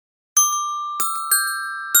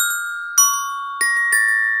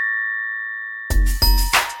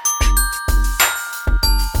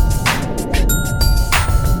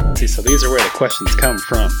so these are where the questions come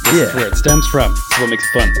from. This is where it stems from. This is what makes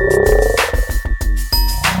it fun.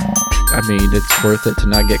 I mean, it's worth it to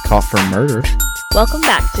not get caught for murder. Welcome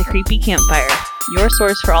back to Creepy Campfire, your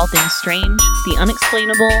source for all things strange, the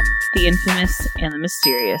unexplainable, the infamous, and the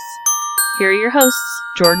mysterious. Here are your hosts,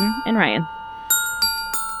 Jordan and Ryan.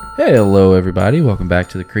 Hey, hello everybody. Welcome back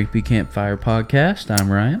to the Creepy Campfire podcast. I'm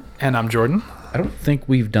Ryan. And I'm Jordan. I don't think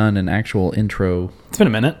we've done an actual intro It's been a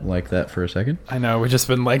minute. like that for a second. I know, we've just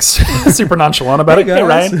been like super nonchalant about it. Hey,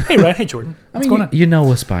 Ryan. Hey, Ryan. Hey, Jordan. What's going on? You know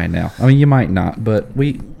us by now. I mean, you might not, but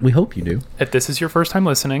we hope you do. If this is your first time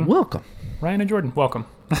listening, Welcome. Ryan and Jordan, welcome.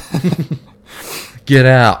 Get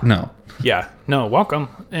out. No. Yeah, no, welcome.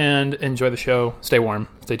 And enjoy the show. Stay warm.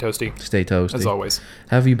 Stay toasty. Stay toasty. As always.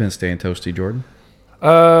 How have you been staying toasty, Jordan?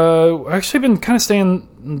 I've actually been kind of staying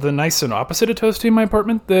the nice and opposite of toasty in my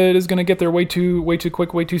apartment that is going to get there way too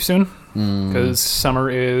quick, way too soon. Because summer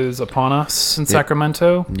is upon us in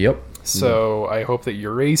Sacramento. Yep. So I hope that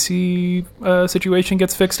your AC situation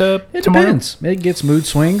gets fixed up It tomorrow. depends. It gets mood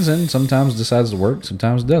swings and sometimes decides to work,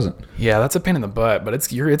 sometimes it doesn't. Yeah, that's a pain in the butt, but it's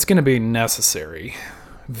going to be necessary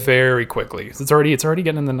very quickly. It's already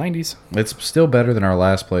getting in the 90s. It's still better than our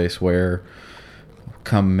last place where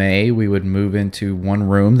come May we would move into one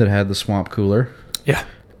room that had the swamp cooler Yeah.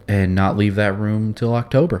 and not leave that room till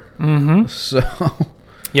October. Mm-hmm. So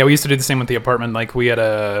Yeah, we used to do the same with the apartment. Like we had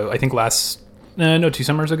I think 2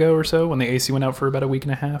 summers ago or so when the AC went out for about a week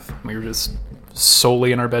and a half. We were just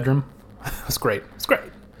solely in our bedroom. It was great. It's great.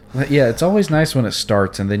 yeah, it's always nice when it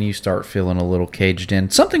starts and then you start feeling a little caged in.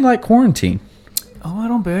 Something like quarantine. A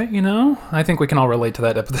little bit, you know. I think we can all relate to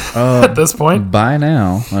that at this point. By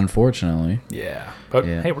now, unfortunately. Yeah. But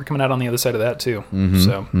Yeah. hey, we're coming out on the other side of that too.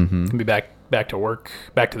 So gonna be back to work,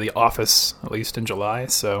 back to the office at least in July.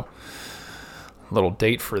 So a little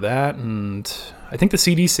date for that. And I think the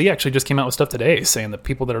CDC actually just came out with stuff today saying that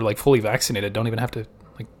people that are like fully vaccinated don't have to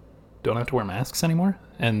wear masks anymore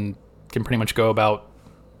and can pretty much go about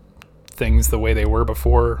things the way they were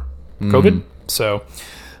before COVID. So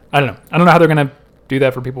I don't know how they're gonna do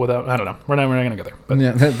that for people without. I don't know. We're not gonna go there. But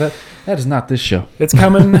Yeah, that is not this show. it's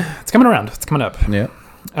coming. It's coming around. It's coming up. Yeah.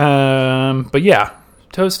 But yeah,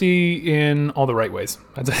 toasty in all the right ways,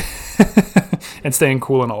 and staying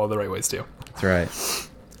cool in all of the right ways too. That's right.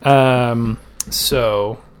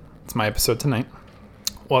 So it's my episode tonight.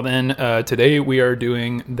 Well, then today we are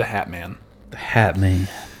doing the Hat Man, The Hat Man.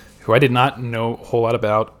 who I did not know a whole lot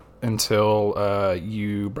about until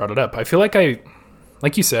you brought it up. I feel like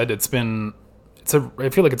like you said, I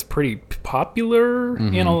feel like it's pretty popular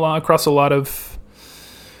across a lot of.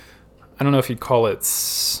 I don't know if you'd call it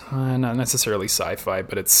not necessarily sci-fi,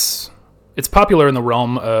 but it's popular in the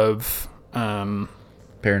realm of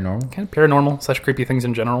Paranormal? kind of paranormal / creepy things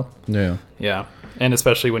in general. Yeah. Yeah, and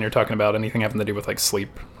especially when you're talking about anything having to do with like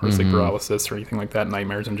sleep or sleep paralysis or anything like that,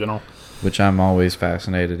 nightmares in general. Which I'm always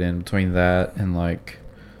fascinated in between that and like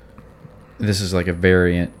this is like a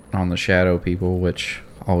variant on the shadow people, which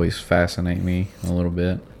always fascinate me a little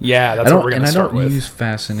bit. Yeah, that's what we're going to start with. I don't use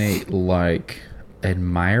fascinate like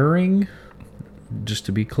admiring, just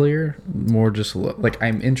to be clear. More just like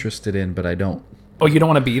I'm interested in, but I don't. Oh, you don't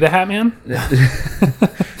want to be the Hat Man?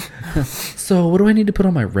 So what do I need to put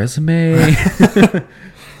on my resume?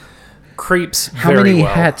 Creeps How very many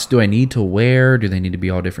well. hats do I need to wear? Do they need to be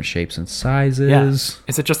all different shapes and sizes? Yeah.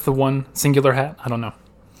 Is it just the one singular hat? I don't know.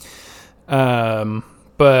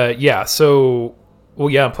 But yeah, so, well,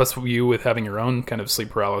 yeah, plus you with having your own kind of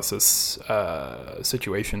sleep paralysis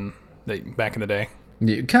situation back in the day.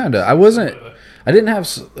 Yeah, kind of. I wasn't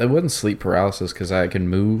sleep paralysis because I can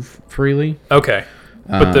move freely. Okay.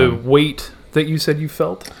 But the weight that you said you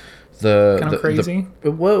felt? Kind of crazy? It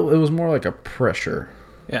was more like a pressure.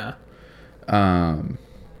 Yeah.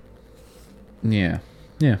 Yeah.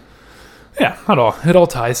 Yeah, it all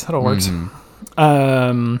ties. It all works.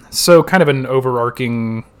 So kind of an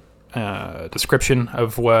overarching description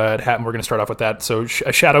of what Hat. We're going to start off with that. So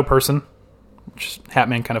a shadow person, which Hat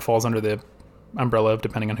Man kind of falls under the umbrella of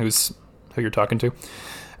depending on who you're talking to.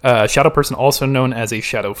 Shadow person, also known as a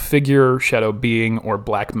shadow figure, shadow being, or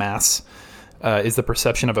black mass, is the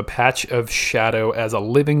perception of a patch of shadow as a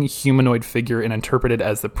living humanoid figure and interpreted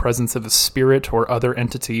as the presence of a spirit or other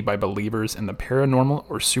entity by believers in the paranormal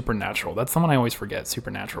or supernatural. That's the one I always forget,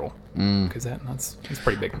 supernatural, because that's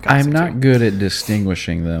pretty big. I'm not good at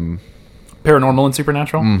distinguishing them. Paranormal and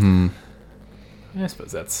supernatural? Mm-hmm. I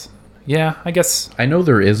suppose that's... Yeah, I guess... I know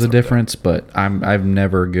there is a difference, but I'm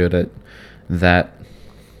never good at that.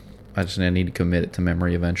 I need to commit it to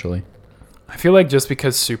memory eventually. I feel like just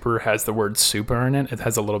because super has the word super in it, it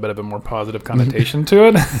has a little bit of a more positive connotation to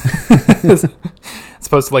it. As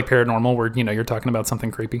opposed to like paranormal where, you're talking about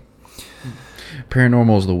something creepy.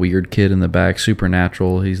 Paranormal's the weird kid in the back.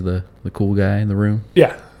 Supernatural, he's the cool guy in the room.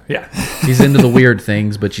 Yeah. He's into the weird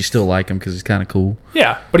things, but you still like him because he's kind of cool.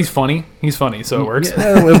 Yeah, but he's funny. He's funny, so it works.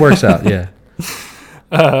 Yeah, it works out, yeah.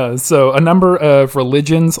 So a number of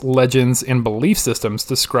religions, legends, and belief systems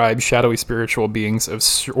describe shadowy spiritual beings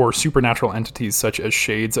or supernatural entities such as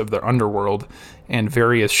shades of the underworld and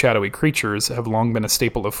various shadowy creatures have long been a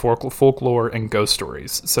staple of folklore and ghost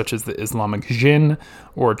stories, such as the Islamic jinn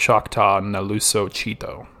or Choctaw Naluso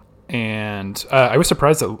Chito. And I was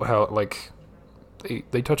surprised at how, like,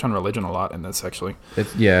 they touch on religion a lot in this, actually.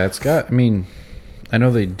 It's got, I mean, I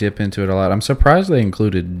know they dip into it a lot. I'm surprised they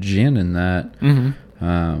included jinn in that. Mm-hmm.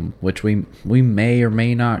 Which we may or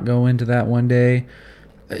may not go into that one day.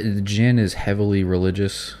 Jinn is heavily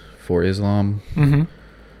religious for Islam.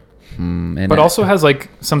 Mm-hmm. But also has like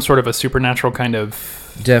some sort of a supernatural kind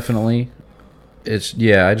of... Definitely. I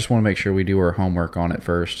just want to make sure we do our homework on it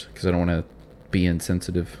first because I don't want to be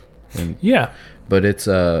insensitive. But it's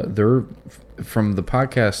they're from the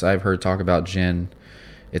podcasts I've heard talk about jinn,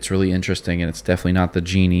 it's really interesting, and it's definitely not the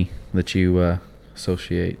genie that you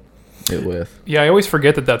associate it with. Yeah, I always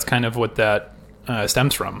forget that that's kind of what that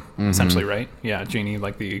stems from, essentially, right? Yeah, genie,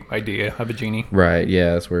 like the idea of a genie. Right,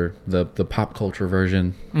 yeah, that's where the pop culture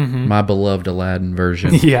version, my beloved Aladdin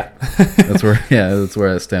version. Yeah. that's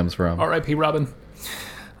where it stems from. R.I.P. Robin.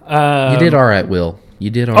 You did all right, Will. You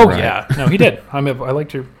did all right. Oh, yeah. No, he did. I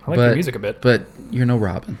liked your music a bit. But you're no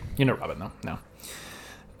Robin. You're no Robin, though. No.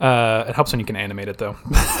 It helps when you can animate it, though.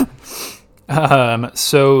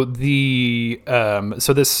 So this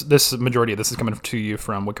majority of this is coming to you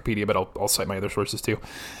from Wikipedia, but I'll cite my other sources too.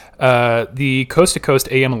 The Coast to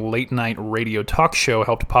Coast AM late night radio talk show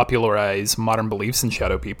helped popularize modern beliefs in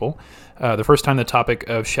shadow people. The first time the topic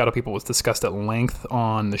of shadow people was discussed at length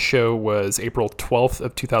on the show was April 12th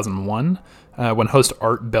of 2001, when host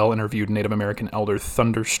Art Bell interviewed Native American elder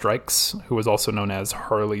Thunder Strikes, who was also known as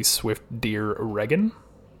Harley Swift Deer Regan.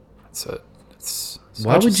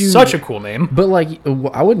 Why would you? Such a cool name. But like,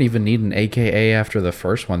 I wouldn't even need an AKA after the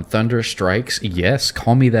first one. Thunder Strikes. Yes,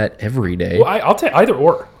 call me that every day. Well, I'll take either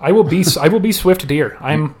or. I will be Swift Deer.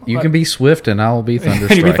 You can be Swift, and I'll be Thunder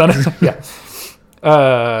Strikes. Yeah.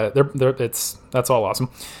 That's all awesome.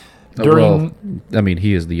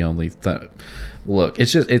 He is the only. Look,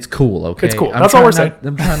 it's cool. Okay, it's cool. That's all we're saying.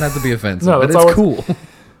 I'm trying not to be offensive, no, but it's cool.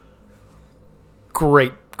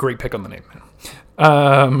 Great pick on the name,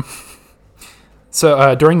 man.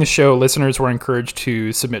 So during the show, listeners were encouraged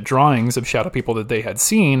to submit drawings of shadow people that they had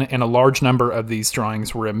seen, and a large number of these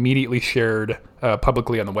drawings were immediately shared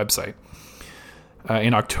publicly on the website.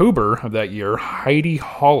 In October of that year, Heidi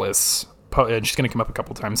Hollis, and she's going to come up a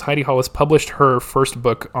couple times, Heidi Hollis published her first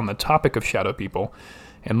book on the topic of shadow people,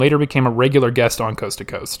 and later became a regular guest on Coast to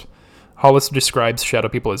Coast. Hollis describes shadow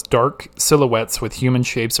people as dark silhouettes with human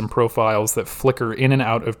shapes and profiles that flicker in and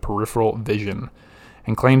out of peripheral vision,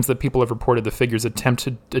 and claims that people have reported the figures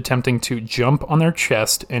attempting to jump on their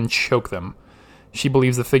chest and choke them. She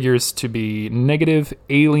believes the figures to be negative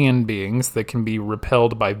alien beings that can be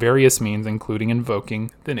repelled by various means, including invoking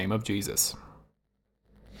the name of Jesus.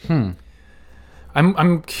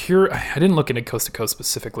 I'm curious. I didn't look into Coast to Coast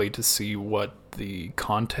specifically to see what the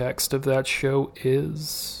context of that show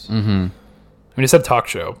is. I mean, it said talk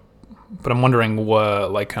show, but I'm wondering what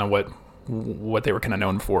they were kind of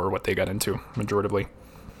known for, or what they got into majoritively.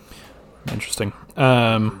 Interesting.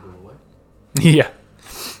 Yeah.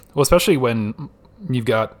 Well, especially when you've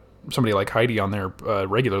got somebody like Heidi on there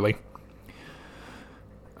regularly.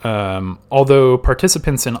 Although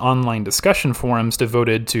participants in online discussion forums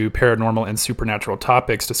devoted to paranormal and supernatural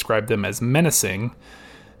topics describe them as menacing,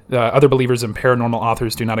 other believers and paranormal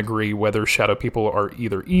authors do not agree whether shadow people are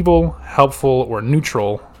either evil, helpful, or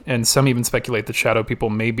neutral, and some even speculate that shadow people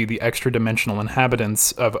may be the extra-dimensional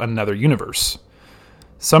inhabitants of another universe.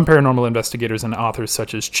 Some paranormal investigators and authors,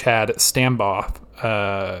 such as Chad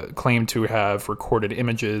Stambaugh, claim to have recorded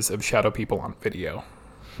images of shadow people on video.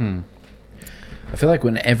 I feel like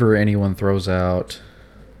whenever anyone throws out,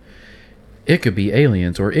 it could be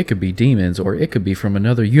aliens, or it could be demons, or it could be from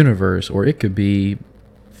another universe, or it could be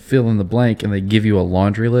fill in the blank, and they give you a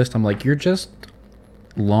laundry list, I'm like, you're just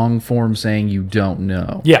long form saying you don't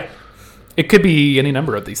know. Yeah. It could be any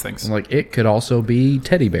number of these things. Like, it could also be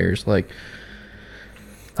teddy bears. Like,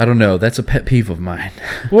 I don't know. That's a pet peeve of mine.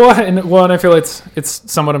 Well, and I feel it's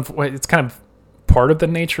somewhat it's kind of part of the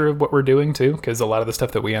nature of what we're doing too, because a lot of the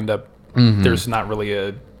stuff that we end up there's not really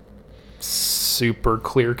a super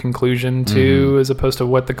clear conclusion to, as opposed to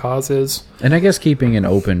what the cause is. And I guess keeping an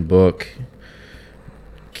open book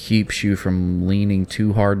keeps you from leaning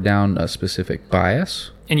too hard down a specific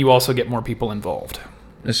bias. And you also get more people involved.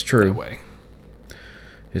 It's true. that way.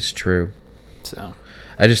 It's true. So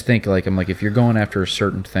I just think if you're going after a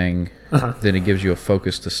certain thing, then it gives you a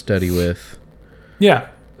focus to study with. Yeah.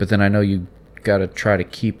 But then I know you got to try to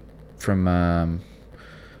keep from.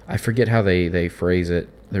 I forget how they phrase it.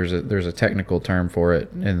 There's a technical term for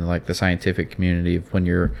it in like the scientific community of when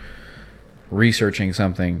you're researching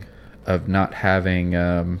something, of not having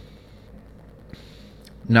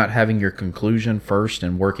your conclusion first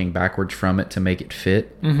and working backwards from it to make it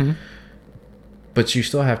fit. Mm-hmm. But you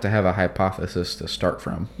still have to have a hypothesis to start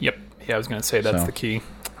from. Yep. Yeah, I was going to say that's the key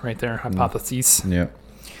right there. Hypotheses. Yeah.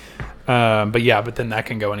 But then that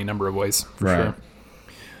can go any number of ways for sure.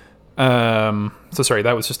 So sorry,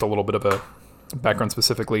 that was just a little bit of a background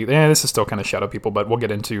specifically. This is still kind of Shadow People, but we'll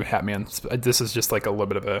get into Hatman. This is just like a little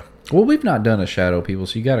bit of a... Well, we've not done a Shadow People,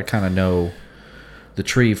 so you got to kind of know the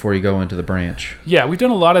tree before you go into the branch. Yeah, we've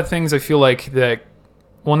done a lot of things, I feel like, that...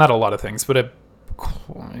 Well, not a lot of things, but a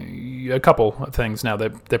couple of things now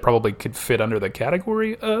that probably could fit under the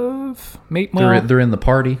category of mate. They're in the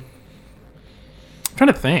party. I'm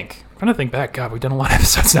trying to think back. God, we've done a lot of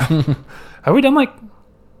episodes now. Have we done like...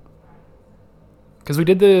 Because we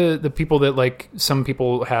did the people that like some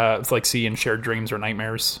people have like see in shared dreams or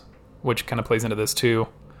nightmares, which kind of plays into this too.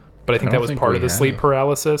 But I think that was part of the sleep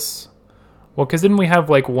paralysis. Well, because didn't we have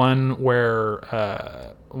like one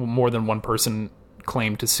where more than one person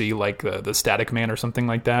claimed to see like the static man or something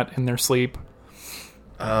like that in their sleep?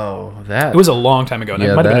 Oh, that... It was a long time ago. And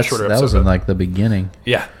it might have been a shorter episode. That was in like the beginning.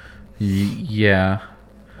 Yeah. Yeah.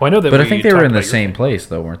 Well, I know that, but I think they were in the same place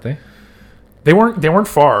though, weren't they? They weren't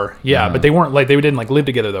far, yeah, but they weren't like they didn't like live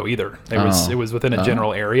together though either. It was within a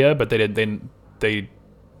general area, but they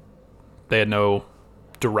had no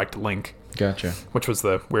direct link. Gotcha. Which was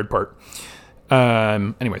the weird part.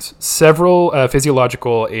 Anyways, several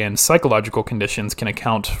physiological and psychological conditions can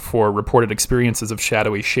account for reported experiences of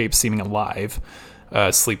shadowy shapes seeming alive.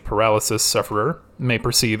 Sleep paralysis sufferer may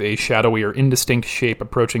perceive a shadowy or indistinct shape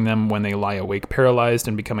approaching them when they lie awake paralyzed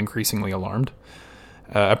and become increasingly alarmed.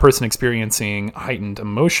 A person experiencing heightened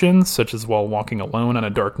emotions, such as while walking alone on a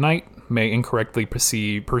dark night, may incorrectly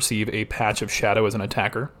perceive a patch of shadow as an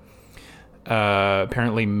attacker.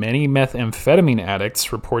 Apparently, many methamphetamine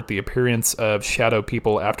addicts report the appearance of shadow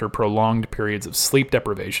people after prolonged periods of sleep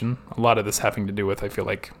deprivation. A lot of this having to do with, I feel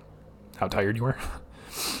like, how tired you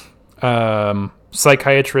are.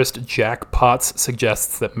 Psychiatrist Jack Potts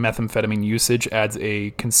suggests that methamphetamine usage adds a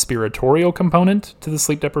conspiratorial component to the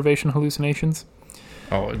sleep deprivation hallucinations.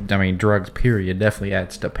 Oh, I mean, drugs, period, definitely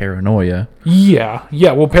adds to paranoia. Yeah,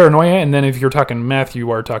 well, paranoia, and then if you're talking meth,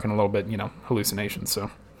 you are talking a little bit, hallucinations,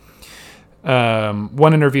 so...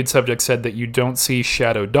 one interviewed subject said that you don't see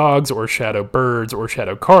shadow dogs or shadow birds or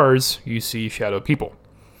shadow cars, you see shadow people.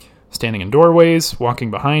 Standing in doorways,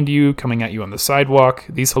 walking behind you, coming at you on the sidewalk,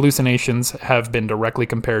 these hallucinations have been directly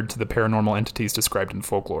compared to the paranormal entities described in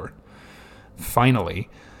folklore. Finally,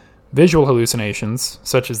 visual hallucinations,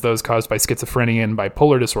 such as those caused by schizophrenia and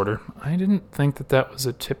bipolar disorder. I didn't think that was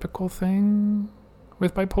a typical thing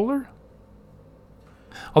with bipolar.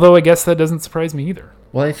 Although I guess that doesn't surprise me either.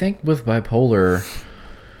 Well, I think with bipolar,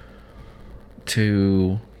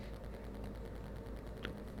 to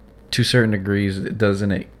certain degrees,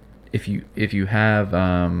 doesn't it? If you have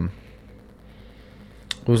what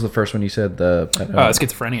was the first one you said?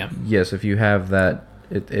 Schizophrenia. Yes, if you have that,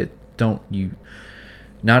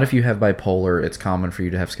 not if you have bipolar, it's common for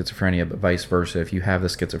you to have schizophrenia, but vice versa. If you have the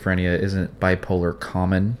schizophrenia, isn't bipolar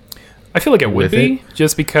common? I feel like it would be,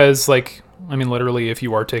 just because, literally, if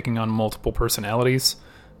you are taking on multiple personalities,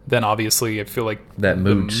 then obviously I feel like that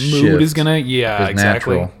mood is gonna, exactly.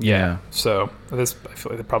 Natural. Yeah. So I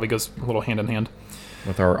feel like it probably goes a little hand in hand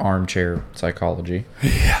with our armchair psychology.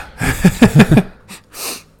 Yeah.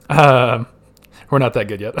 We're not that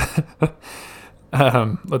good yet.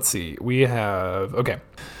 Let's see. We have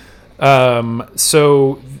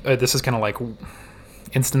so this is kind of like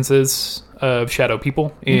instances of shadow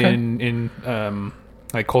people in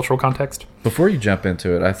like cultural context. Before you jump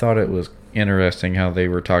into it, I thought it was interesting how they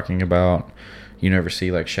were talking about you never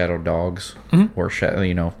see like shadow dogs or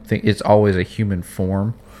shadow. It's always a human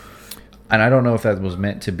form, and I don't know if that was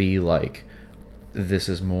meant to be like this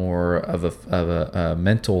is more of a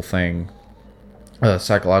mental thing, a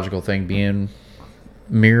psychological thing being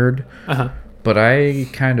mirrored. But I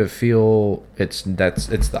kind of feel it's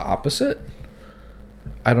the opposite.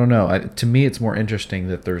 I don't know. To me, it's more interesting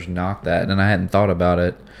that there's not that, and I hadn't thought about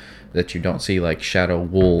it, that you don't see like shadow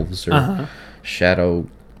wolves or shadow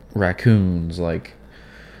raccoons. Like,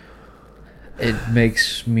 it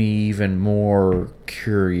makes me even more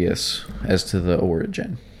curious as to the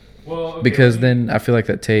origin. Well, okay, because then I feel like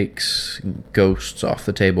that takes ghosts off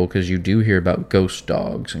the table, because you do hear about ghost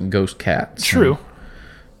dogs and ghost cats. True.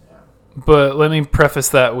 But let me preface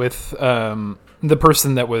that with the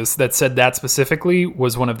person that said that specifically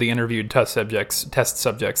was one of the interviewed test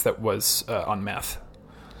subjects that was on meth.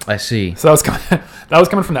 I see. So that was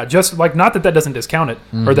coming from that. Just like, not that doesn't discount it,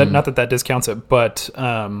 or that not that discounts it, but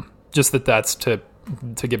just that's to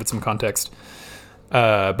give it some context.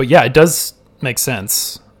 But yeah, it does make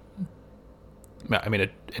sense. I mean,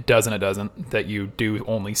 it does and it doesn't, that you do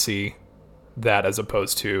only see that, as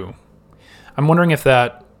opposed to, I'm wondering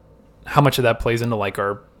how much of that plays into like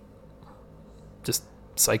our just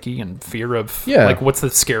psyche and fear of like, what's the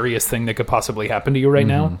scariest thing that could possibly happen to you right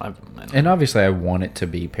now. And obviously I want it to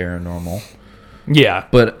be paranormal,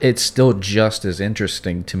 but it's still just as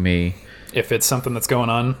interesting to me if it's something that's going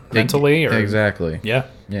on mentally or exactly. Yeah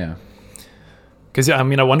because I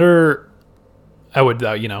mean, I wonder, I would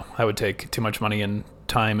take too much money and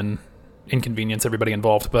time and inconvenience everybody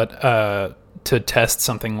involved, but to test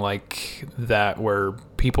something like that, where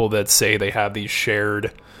people that say they have these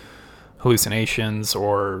shared hallucinations,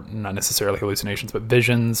 or not necessarily hallucinations, but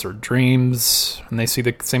visions or dreams, and they see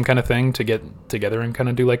the same kind of thing, to get together and kind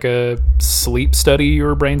of do like a sleep study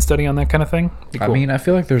or brain study on that kind of thing. Cool. I mean, I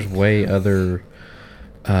feel like there's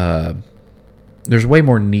there's way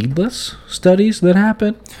more needless studies that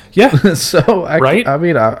happen. Yeah. So right?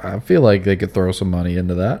 I feel like they could throw some money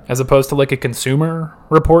into that, as opposed to like a consumer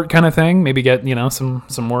report kind of thing. Maybe get some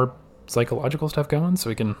more psychological stuff going, so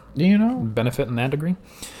we can benefit in that degree.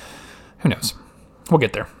 Who knows? We'll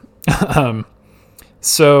get there.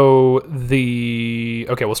 So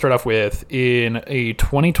we'll start off with, in a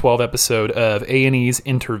 2012 episode of A&E's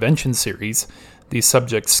Intervention series, the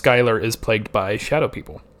subject Skylar is plagued by shadow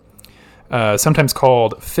people, sometimes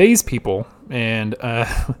called phase people, and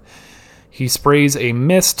he sprays a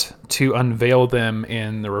mist to unveil them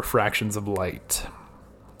in the refractions of light.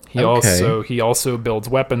 He also builds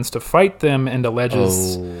weapons to fight them, and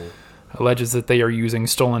alleges that they are using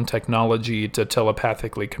stolen technology to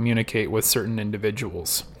telepathically communicate with certain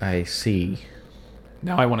individuals. I see.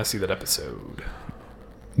 Now I want to see that episode.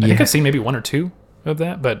 I think I've seen maybe one or two of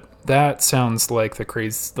that, but that sounds like the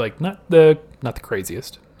crazy, like not the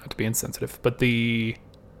craziest, not to be insensitive, but the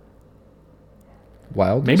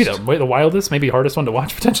wildest. Maybe the wildest, maybe hardest one to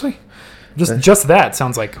watch potentially. Just that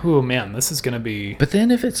sounds like, oh man, this is going to be. But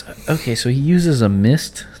then if it's okay, so he uses a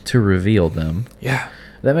mist to reveal them. Yeah.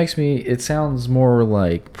 That makes it sounds more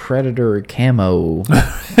like Predator camo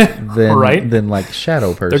than like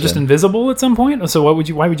Shadow Person. They're just invisible at some point? So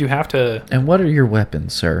why would you have to... And what are your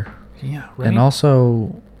weapons, sir? Yeah, right. And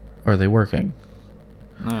also, are they working?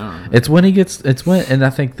 It's when, and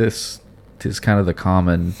I think this is kind of the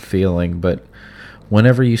common feeling, but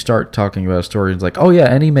whenever you start talking about a story, it's like, oh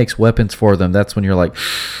yeah, and he makes weapons for them, that's when you're like,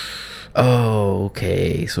 oh,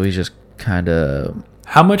 okay, so he's just kind of...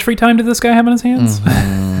 How much free time did this guy have in his hands?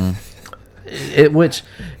 Which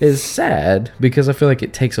is sad, because I feel like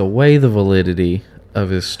it takes away the validity of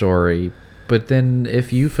his story. But then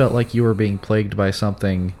if you felt like you were being plagued by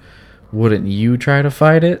something, wouldn't you try to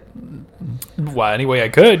fight it? Well, any way I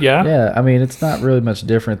could, yeah. Yeah, I mean, it's not really much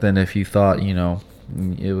different than if you thought,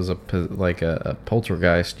 it was a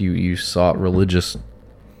poltergeist. You sought religious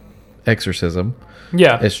exorcism.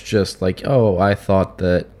 Yeah. It's just like, oh, I thought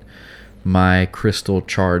that my crystal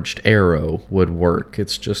charged arrow would work.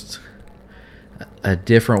 It's just a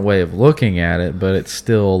different way of looking at it, but it's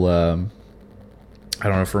still I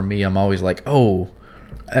don't know, for me, I'm always like, oh,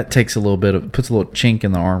 that takes puts a little chink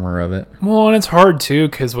in the armor of it. Well, and it's hard too,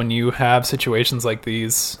 because when you have situations like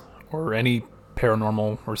these, or any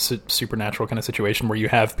paranormal or supernatural kind of situation where you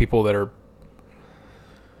have people that are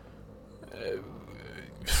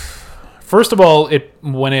first of all,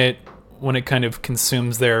 when it kind of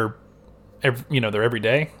consumes their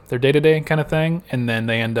everyday, their day-to-day kind of thing, and then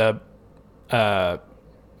they end up, of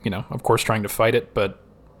course, trying to fight it, but...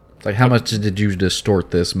 Like, how much did you distort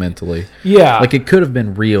this mentally? Yeah. Like, it could have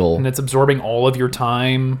been real. And it's absorbing all of your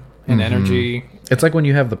time and energy. It's like when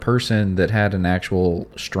you have the person that had an actual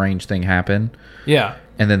strange thing happen. Yeah.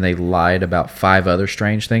 And then they lied about 5 other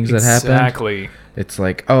strange things that happened. Exactly. It's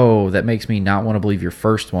like, oh, that makes me not want to believe your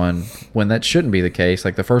first one, when that shouldn't be the case.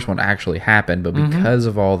 Like, the first one actually happened, but because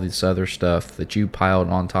of all this other stuff that you piled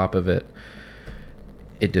on top of it,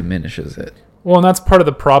 it diminishes it. Well, and that's part of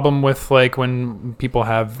the problem with, like, when people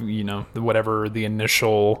have, whatever the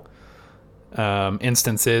initial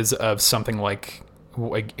instance is of something like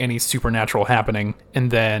any supernatural happening,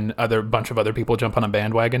 and then a bunch of other people jump on a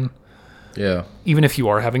bandwagon. Yeah. Even if you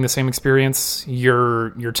are having the same experience,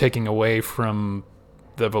 you're taking away from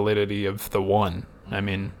the validity of the one. I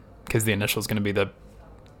mean, because the initial is going to be the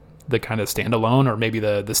kind of standalone, or maybe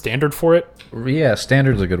the standard for it. Yeah,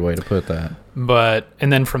 standard's a good way to put that.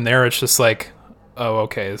 And then from there, it's just like, oh,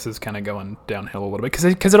 okay, this is kind of going downhill a little bit,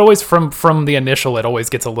 because it always from the initial, it always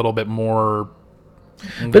gets a little bit more.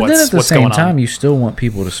 But then at the same time, you still want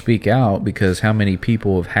people to speak out, because how many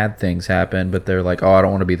people have had things happen, but they're like, oh, I don't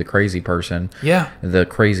want to be the crazy person. Yeah. The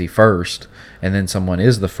crazy first. And then someone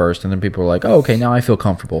is the first. And then people are like, oh, okay, now I feel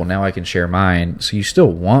comfortable. Now I can share mine. So you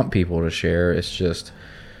still want people to share. It's just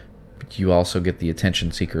you also get the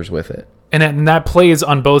attention seekers with it. And that plays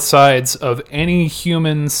on both sides of any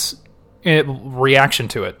human's reaction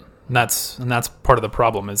to it. And that's part of the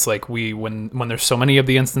problem. Is like when there's so many of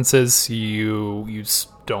the instances, you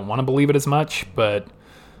don't want to believe it as much, but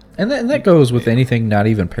and that goes with anything not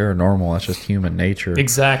even paranormal. That's just human nature.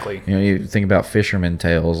 Exactly. You know, you think about fisherman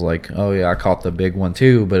tales, like, oh yeah, I caught the big one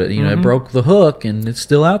too, but it broke the hook and it's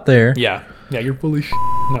still out there. Yeah, you're full of shit.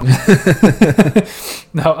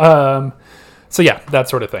 No, no. So yeah, that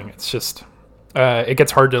sort of thing. It's just it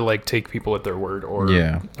gets hard to like take people at their word, or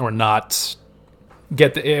not.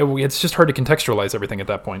 It's just hard to contextualize everything at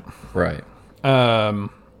that point. Right.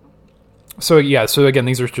 So again,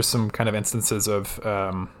 these are just some kind of instances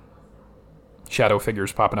of shadow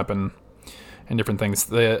figures popping up in different things.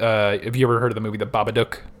 Have you ever heard of the movie The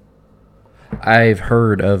Babadook? I've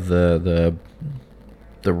heard of the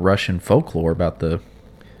Russian folklore about the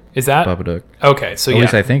Babadook. Okay? So at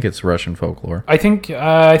least I think it's Russin folklore. I think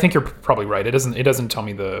you're probably right. It doesn't tell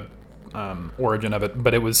me the origin of it,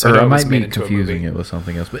 but it was. Or I might be confusing it with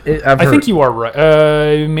something else. But I think you are right.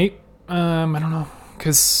 I don't know,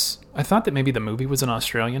 because I thought that maybe the movie was an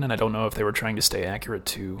Australian, and I don't know if they were trying to stay accurate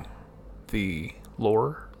to the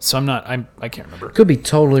lore. So I can't remember. Could be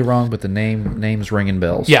totally wrong, but the name's ringing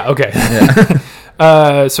bells. Yeah. Okay.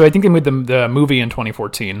 Yeah. So I think they made the movie in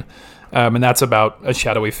 2014. And that's about a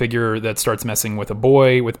shadowy figure that starts messing with a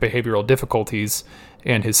boy with behavioral difficulties,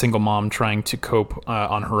 and his single mom trying to cope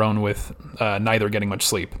on her own with neither getting much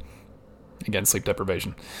sleep. Again, sleep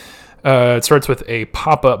deprivation. It starts with a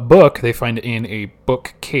pop-up book they find in a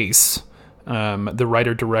bookcase. The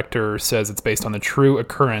writer-director says it's based on the true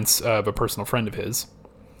occurrence of a personal friend of his.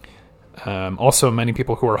 Also, many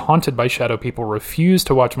people who are haunted by shadow people refuse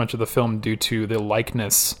to watch much of the film due to the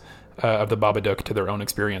likeness of the Babadook to their own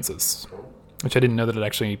experiences, which I didn't know that it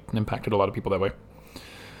actually impacted a lot of people that way.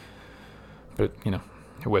 But,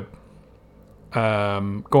 it would.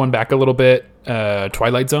 Going back a little bit,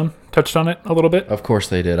 Twilight Zone touched on it a little bit. Of course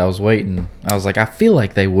they did. I was waiting. I was like, I feel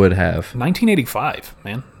like they would have. 1985,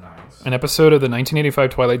 man. Nice. An episode of the 1985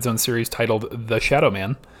 Twilight Zone series titled The Shadow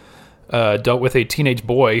Man dealt with a teenage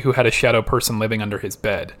boy who had a shadow person living under his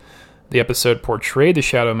bed. The episode portrayed the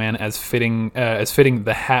Shadow Man as fitting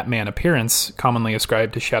the Hat Man appearance, commonly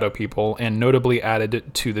ascribed to shadow people, and notably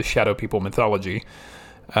added to the shadow people mythology.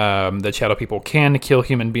 That shadow people can kill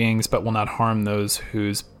human beings, but will not harm those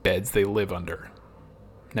whose beds they live under.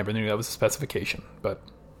 Never knew that was a specification, but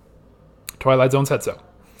Twilight Zone said so.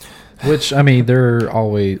 Which, I mean, they're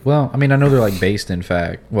always... Well, I mean, I know they're, like, based in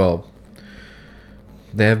fact... Well,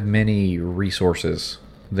 they have many resources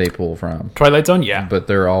they pull from. Twilight Zone, yeah. But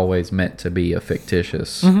they're always meant to be a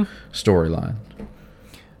fictitious storyline.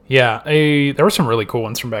 Yeah, there were some really cool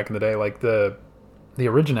ones from back in the day, like the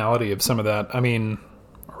originality of some of that. I mean,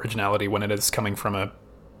 originality when it is coming from an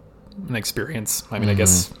experience. I mean, I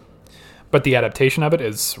guess... But the adaptation of it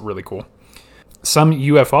is really cool. Some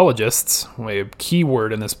ufologists, a key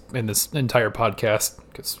word in this entire podcast,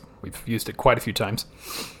 because we've used it quite a few times,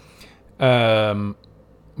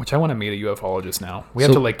 which I want to meet a ufologist now. We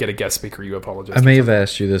have to get a guest speaker ufologist. I may have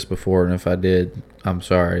asked you this before, and if I did, I'm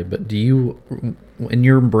sorry. But do you, in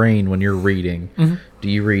your brain, when you're reading, do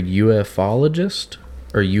you read ufologist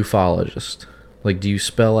or ufologist? Like, do you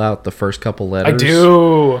spell out the first couple letters? I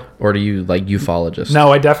do. Or do you, like, ufologist?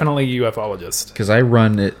 No, I definitely ufologist. Because I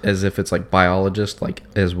run it as if it's, like, biologist, like,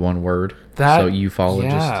 as one word. So,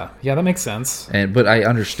 ufologist. Yeah, that makes sense. But I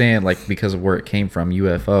understand, like, because of where it came from,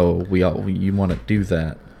 UFO, you want to do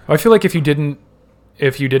that. I feel like if you didn't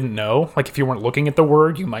know, like, if you weren't looking at the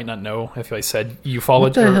word, you might not know if I said ufologist.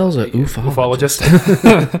 What the hell's a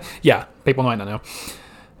ufologist? Yeah, people might not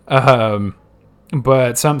know.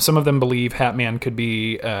 But some of them believe Hat Man could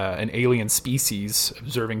be an alien species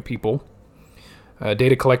observing people.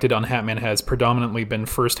 Data collected on Hat Man has predominantly been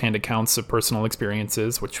first-hand accounts of personal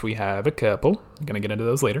experiences, which we have a couple. I'm going to get into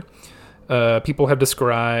those later. People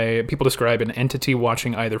describe an entity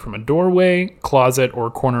watching either from a doorway, closet,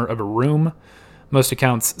 or corner of a room. Most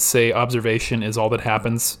accounts say observation is all that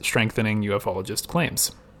happens, strengthening ufologist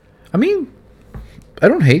claims. I mean, I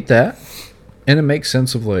don't hate that. And it makes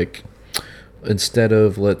sense of, like, instead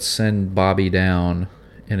of let's send Bobby down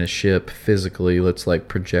in a ship physically, let's like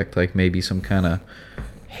project like maybe some kind of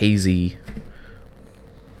hazy,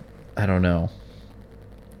 I don't know,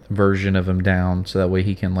 version of him down, so that way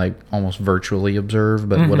he can like almost virtually observe,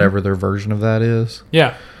 but whatever their version of that is.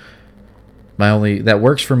 Yeah. That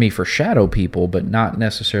works for me for shadow people, but not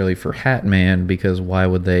necessarily for Hat Man, because why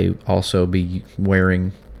would they also be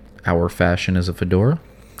wearing our fashion as a fedora?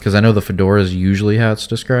 Because I know the fedora is usually how it's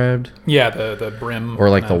described. Yeah, the brim. Or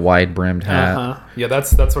like the wide brimmed hat. Yeah,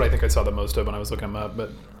 that's what I think I saw the most of when I was looking them up.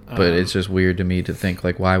 But it's just weird to me to think,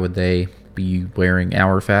 like, why would they be wearing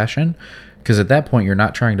our fashion? Because at that point, you're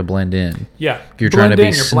not trying to blend in. Yeah. You're trying to be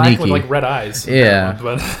you're sneaky. Black with like red eyes. Yeah.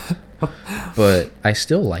 But but I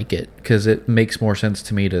still like it, because it makes more sense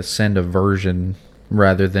to me to send a version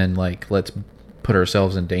rather than, like, let's put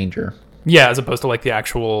ourselves in danger. Yeah, as opposed to like the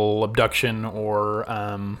actual abduction or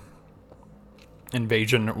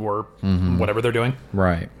invasion or whatever they're doing.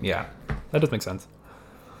 Right. Yeah, that does make sense.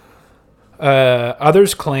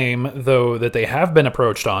 Others claim, though, that they have been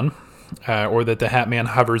approached on, or that the Hat Man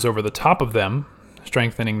hovers over the top of them,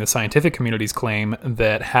 strengthening the scientific community's claim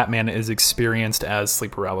that Hat Man is experienced as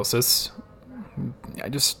sleep paralysis.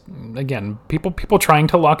 Again, people trying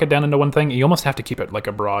to lock it down into one thing, you almost have to keep it like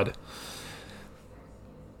a broad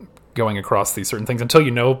going across these certain things until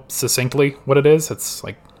you know succinctly what it is. It's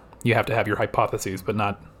like you have to have your hypotheses, but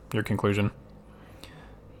not your conclusion.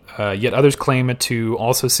 Yet others claim to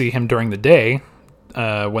also see him during the day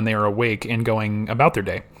when they are awake and going about their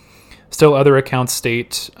day. Still, other accounts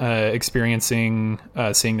state experiencing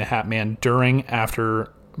seeing the Hat Man during,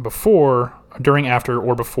 after,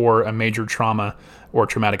 or before a major trauma or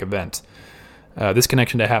traumatic event. This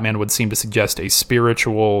connection to Hat Man would seem to suggest a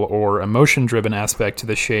spiritual or emotion-driven aspect to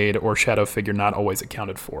the shade or shadow figure not always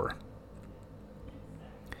accounted for.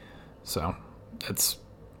 So, it's,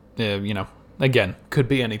 again, could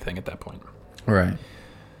be anything at that point. Right.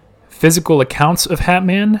 Physical accounts of Hat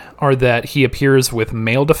Man are that he appears with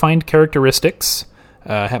male-defined characteristics.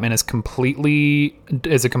 Hat Man is a completely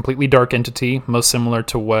dark entity, most similar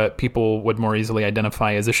to what people would more easily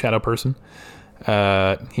identify as a shadow person.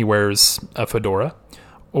 He wears a fedora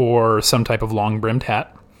or some type of long-brimmed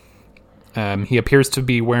hat. He appears to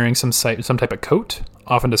be wearing some type of coat,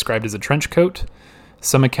 often described as a trench coat.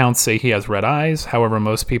 Some accounts say he has red eyes. However,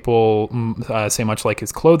 most people say, much like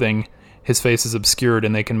his clothing, his face is obscured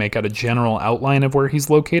and they can make out a general outline of where he's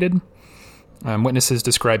located. Witnesses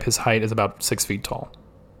describe his height as about 6 feet tall.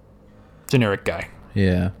 Generic guy.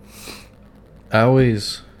 Yeah. I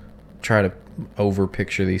always try to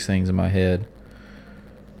over-picture these things in my head.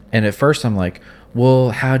 And at first I'm like,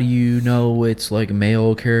 well, how do you know it's like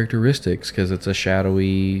male characteristics? Because it's a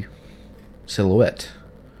shadowy silhouette.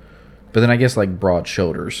 But then I guess like broad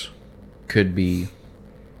shoulders could be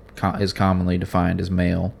is commonly defined as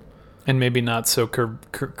male. And maybe not so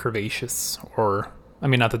curvaceous, or I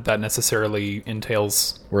mean, not that necessarily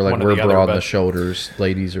entails. We're like one or we're the broad other, in the shoulders.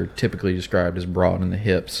 Ladies are typically described as broad in the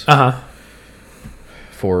hips.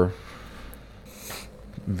 For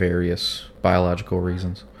various biological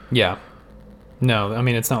reasons. Yeah. No, I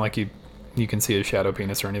mean, it's not like you can see a shadow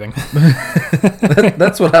penis or anything.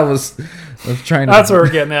 That's what I was trying to... That's what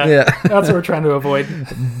we're getting at. Yeah. That's what we're trying to avoid.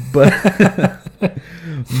 But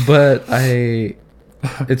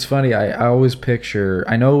it's funny. I always picture...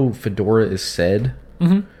 I know fedora is said.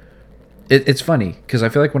 Mm-hmm. It's funny, because I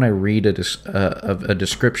feel like when I read a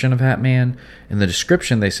description of Hat Man, in the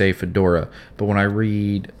description they say fedora, but when I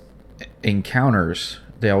read encounters...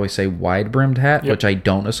 They always say wide-brimmed hat, which I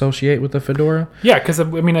don't associate with the fedora. Yeah, because I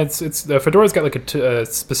mean, it's the fedora's got like a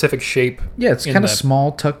specific shape. Yeah, it's kind of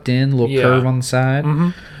small, tucked in, little curve on the side. Mm-hmm.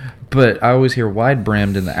 But I always hear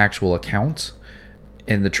wide-brimmed in the actual accounts.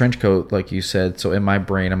 In the trench coat, like you said, so in my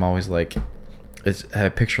brain, I'm always like, I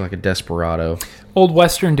picture like a desperado, old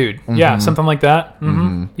Western dude. Mm-hmm. Yeah, something like that. Mm-hmm.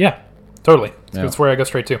 Mm-hmm. Yeah, totally. That's where I go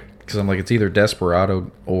straight to. Because I'm like, it's either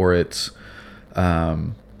desperado or it's.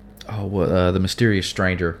 The Mysterious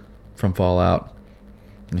Stranger from Fallout.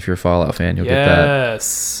 If you're a Fallout fan, you'll get that.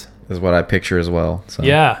 Yes. Is what I picture as well. So.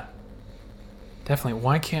 Yeah. Definitely.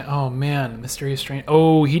 Why can't... Oh, man. Mysterious Stranger.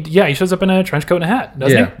 Oh, he shows up in a trench coat and a hat,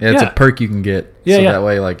 doesn't he? Yeah, it's a perk you can get. Yeah, so that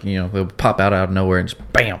way, like, they'll pop out of nowhere and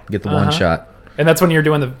just, bam, get the one shot. And that's when you're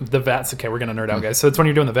doing the VATS. Okay, we're going to nerd out, guys. So it's when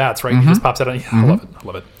you're doing the VATS, right? He just pops out. I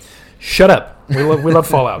love it. Shut up. We love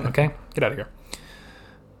Fallout, okay? Get out of here.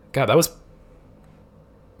 God, that was...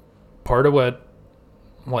 part of what,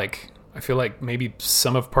 like, I feel like maybe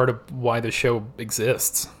part of why the show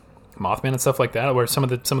exists, Mothman and stuff like that, where some of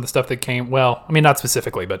the stuff that came, well, I mean, not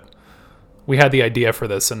specifically, but we had the idea for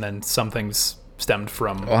this, and then some things stemmed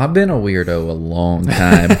from. Well, I've been a weirdo a long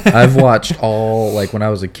time. I've watched all, like when I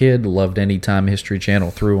was a kid, loved Anytime History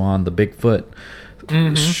Channel, threw on the Bigfoot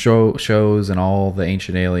shows and all the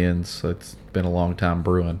Ancient Aliens. So it's been a long time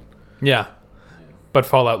brewing. Yeah. But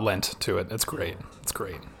Fallout lent to it. It's great. It's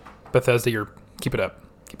great. Bethesda, keep it up.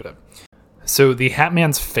 Keep it up. So the Hat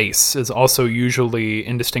Man's face is also usually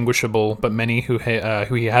indistinguishable, but many who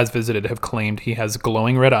he has visited have claimed he has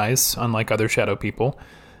glowing red eyes, unlike other shadow people.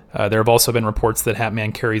 There have also been reports that Hat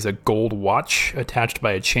Man carries a gold watch attached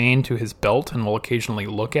by a chain to his belt and will occasionally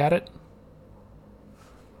look at it.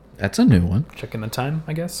 That's a new one. Checking the time,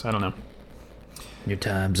 I guess? I don't know. Your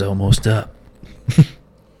time's almost up.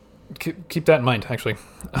 Keep that in mind, actually.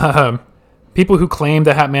 People who claim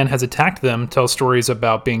the Hat Man has attacked them tell stories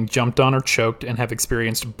about being jumped on or choked and have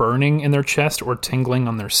experienced burning in their chest or tingling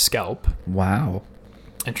on their scalp. Wow.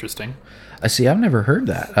 Interesting. I see. I've never heard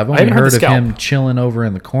that. I've only heard of him chilling over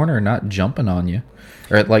in the corner, not jumping on you,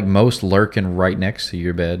 or at like most lurking right next to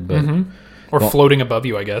your bed, but or floating above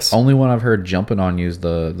you. I guess. Only one I've heard jumping on you is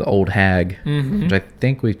the old hag, which I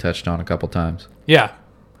think we've touched on a couple times. Yeah.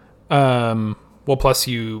 Well, plus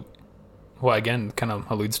you. Well, again, kind of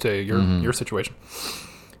alludes to your situation.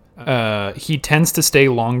 He tends to stay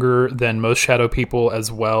longer than most shadow people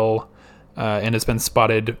as well, and has been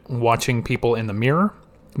spotted watching people in the mirror,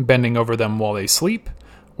 bending over them while they sleep,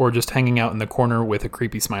 or just hanging out in the corner with a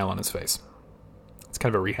creepy smile on his face. It's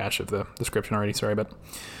kind of a rehash of the description already, sorry, but...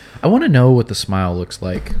 I want to know what the smile looks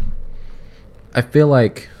like. I feel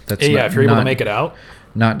like that's if you're able to make it out.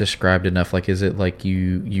 Not described enough. Like, is it like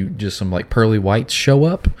you just some like pearly whites show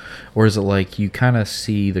up, or is it like you kind of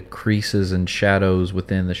see the creases and shadows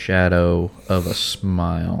within the shadow of a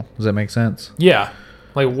smile? Does that make sense? Yeah.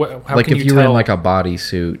 Like how like can if you were tell? in like a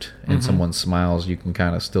bodysuit and someone smiles, you can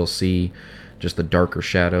kind of still see just the darker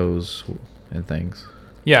shadows and things.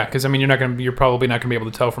 Yeah, because I mean, you're probably not gonna be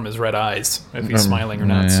able to tell from his red eyes if he's smiling or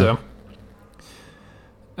not. Yeah. So.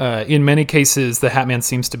 In many cases, the Hat Man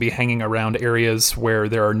seems to be hanging around areas where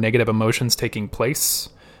there are negative emotions taking place,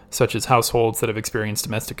 such as households that have experienced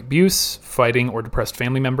domestic abuse, fighting, or depressed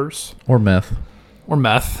family members. Or meth.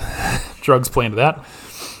 Drugs play into that.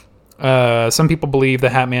 Some people believe the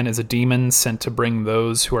Hat Man is a demon sent to bring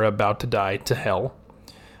those who are about to die to hell.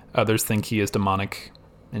 Others think he is demonic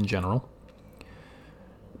in general.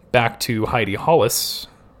 Back to Heidi Hollis,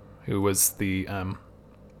 who was the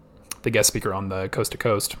guest speaker on the Coast to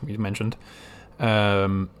Coast you mentioned.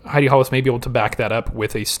 Heidi Hollis may be able to back that up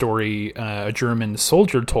with a story a German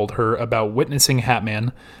soldier told her about witnessing Hat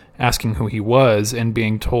Man, asking who he was, and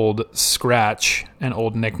being told Scratch, an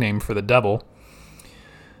old nickname for the devil.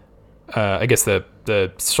 I guess the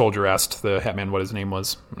soldier asked the Hat Man what his name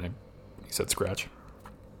was. He said Scratch.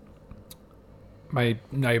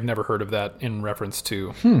 I've never heard of that in reference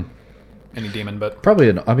to any demon, but... Probably,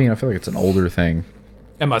 I feel like it's an older thing.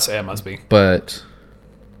 It must be. But,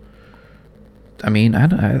 I mean,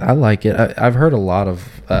 I like it. I've heard a lot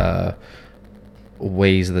of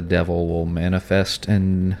ways the devil will manifest,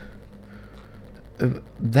 and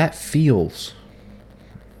that feels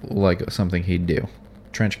like something he'd do.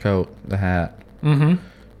 Trench coat, the hat,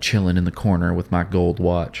 chilling in the corner with my gold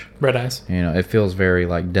watch. Red eyes. You know, it feels very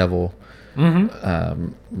like devil.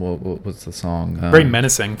 What's the song? Very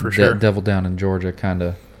menacing, for sure. Devil Down in Georgia, kind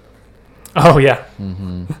of. Oh, yeah.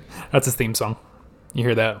 That's his theme song. You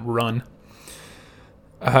hear that run.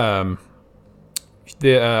 Hollis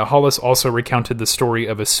also recounted the story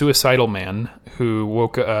of a suicidal man who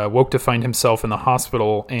woke to find himself in the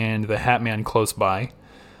hospital and the Hat Man close by.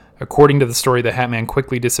 According to the story, the Hat Man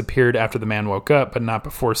quickly disappeared after the man woke up, but not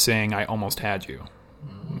before saying, "I almost had you."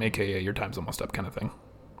 AKA, your time's almost up kind of thing.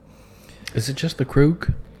 Is it just the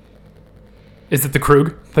Krug? Is it the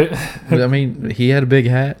Krug? I mean, he had a big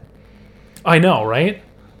hat. I know, right?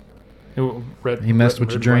 He messed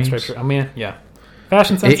with your dreams. I mean, yeah.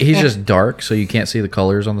 Fashion sense. He's just dark, so you can't see the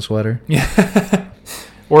colors on the sweater. Yeah.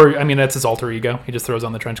 Or, I mean, that's his alter ego. He just throws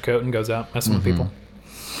on the trench coat and goes out messing with people.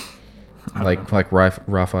 Like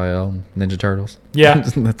Raphael, Ninja Turtles. Yeah.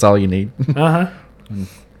 That's all you need.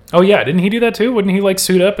 Oh, yeah. Didn't he do that too? Wouldn't he, like,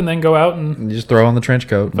 suit up and then go out and... You just throw on the trench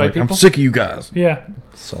coat. Fight people? I'm sick of you guys. Yeah.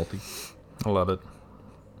 Salty. I love it.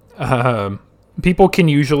 People can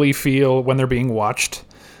usually feel when they're being watched,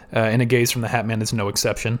 and a gaze from the Hat Man is no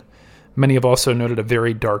exception. Many have also noted a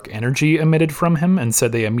very dark energy emitted from him and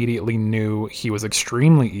said they immediately knew he was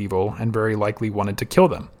extremely evil and very likely wanted to kill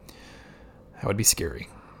them. That would be scary.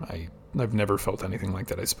 I've never felt anything like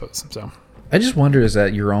that, I suppose. So I just wonder, is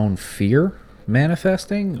that your own fear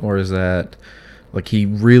manifesting, or is that like he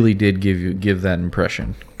really did give that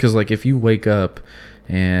impression? Because like if you wake up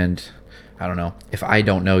and I don't know, if I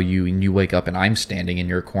don't know you and you wake up and I'm standing in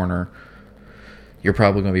your corner, you're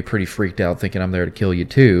probably going to be pretty freaked out thinking I'm there to kill you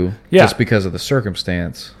too, just because of the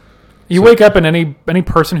circumstance. You wake up and any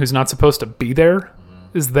person who's not supposed to be there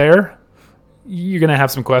is there, you're going to have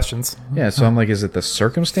some questions. Yeah, so I'm like, is it the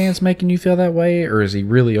circumstance making you feel that way, or is he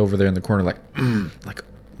really over there in the corner like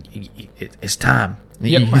it's time.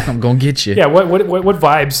 Yep. I'm going to get you. Yeah, what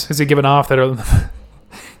vibes is he giving off that are...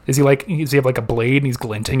 Does he have like a blade and he's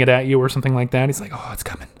glinting it at you or something like that? He's like, oh, it's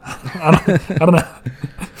coming. I don't know.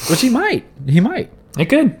 Which he might. It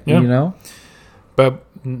could, yeah. You know? But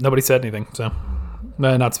nobody said anything, so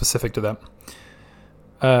not specific to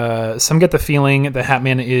that. Some get the feeling the Hat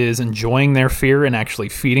Man is enjoying their fear and actually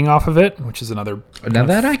feeding off of it, which is another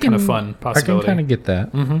kind of fun possibility. I can kind of get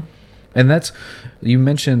that. Mm-hmm. And you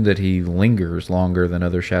mentioned that he lingers longer than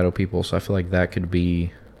other shadow people, so I feel like that could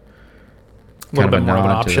be... a little bit more of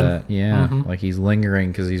an option. That. Yeah, like he's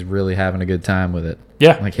lingering because he's really having a good time with it.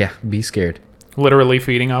 Yeah. Like, yeah, be scared. Literally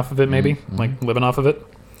feeding off of it, maybe. Like living off of it.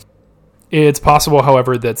 It's possible,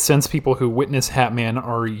 however, that since people who witness Hat Man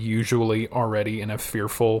are usually already in a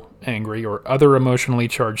fearful, angry, or other emotionally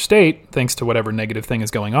charged state, thanks to whatever negative thing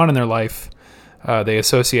is going on in their life, they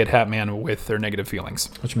associate Hat Man with their negative feelings.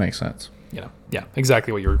 Which makes sense. Yeah,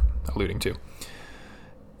 exactly what you're alluding to.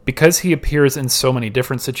 Because he appears in so many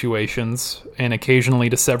different situations, and occasionally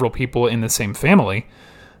to several people in the same family,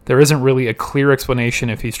 there isn't really a clear explanation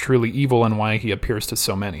if he's truly evil and why he appears to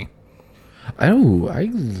so many. I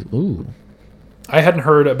hadn't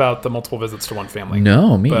heard about the multiple visits to one family.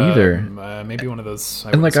 No, me either. Maybe one of those.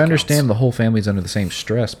 And I understand the whole family's under the same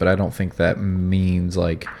stress, but I don't think that means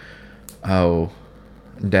like, oh,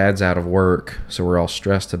 Dad's out of work, so we're all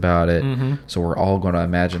stressed about it. Mm-hmm. So we're all going to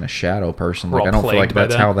imagine a shadow person. Like I don't feel like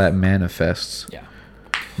that's how that manifests. Yeah.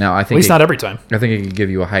 Now I think at least not every time. I think it could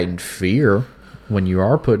give you a heightened fear when you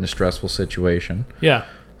are put in a stressful situation. Yeah.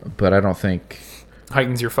 But I don't think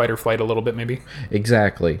heightens your fight or flight a little bit, maybe.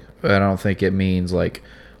 Exactly. I don't think it means like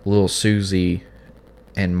little Susie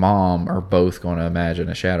and Mom are both going to imagine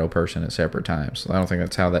a shadow person at separate times. I don't think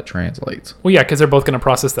that's how that translates. Well, yeah, because they're both going to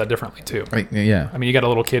process that differently too. Right, yeah. I mean, you got a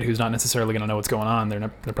little kid who's not necessarily going to know what's going on. They're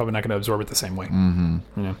probably not going to absorb it the same way. Mm-hmm.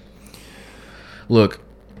 Yeah. Look,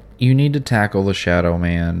 you need to tackle the Shadow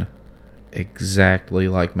Man exactly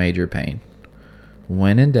like Major Payne.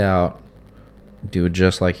 When in doubt, do it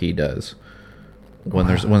just like he does. When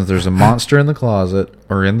there's a monster in the closet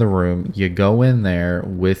or in the room, you go in there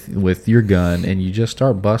with your gun and you just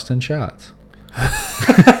start busting shots.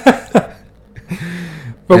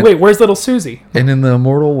 But wait, where's little Susie? And in the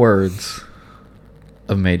immortal words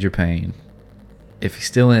of Major Payne, if he's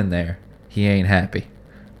still in there, he ain't happy.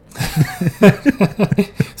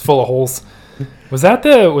 It's full of holes. Was that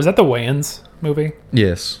the Wayans movie?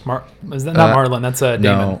 Yes. Is that not Marlon? That's Damon.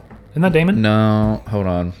 No. Isn't that Damon? No, hold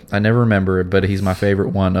on. I never remember it, but he's my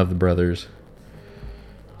favorite one of the brothers.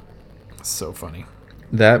 So funny.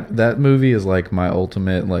 That movie is like my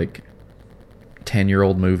ultimate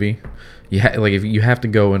 10-year-old movie. If you have to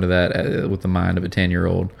go into that with the mind of a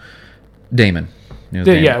 10-year-old. Damon.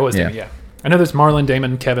 Damon. Yeah, it was Damon. Yeah, I know there's Marlon,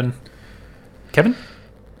 Damon, Kevin. Kevin.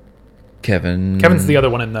 Kevin's the other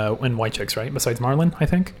one in White Chicks, right? Besides Marlon, I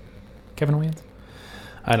think. Kevin Wayans.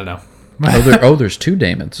 I don't know. There's two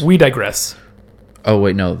Damons. We digress. Oh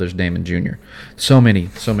wait, no, there's Damon Jr. So many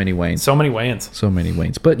Waynes. So many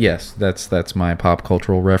Waynes. But yes, that's my pop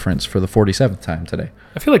cultural reference for the 47th time today.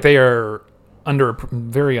 I feel like they are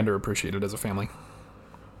very underappreciated as a family,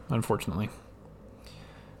 unfortunately.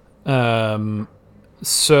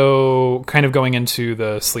 So kind of going into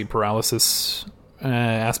the sleep paralysis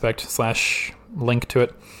aspect / link to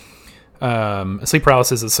it. Sleep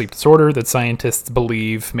paralysis is a sleep disorder that scientists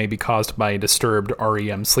believe may be caused by a disturbed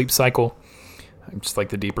REM sleep cycle, just like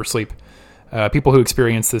the deeper sleep. People who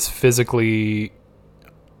experience this physically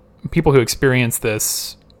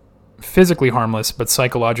harmless but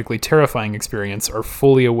psychologically terrifying experience are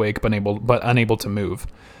fully awake but unable to move.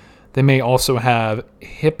 They may also have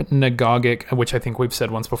hypnagogic, which I think we've said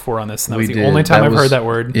once before on this, and that was the only time I've heard that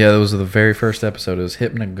word. Yeah, that was the very first episode. It was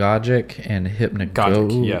hypnagogic and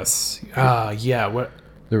hypnagogic. Yes. Yeah. What?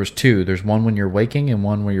 There was two. There's one when you're waking and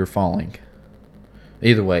one when you're falling.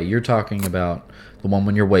 Either way, you're talking about the one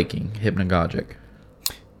when you're waking, hypnagogic.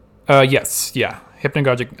 Yes. Yeah.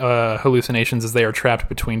 Hypnagogic hallucinations as they are trapped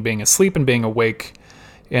between being asleep and being awake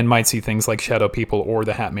and might see things like shadow people or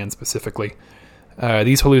the Hat Man specifically.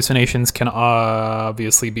 These hallucinations can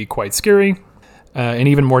obviously be quite scary, and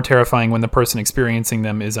even more terrifying when the person experiencing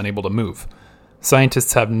them is unable to move.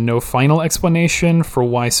 Scientists have no final explanation for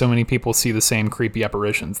why so many people see the same creepy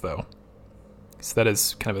apparitions, though. So that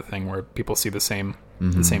is kind of a thing where people see the same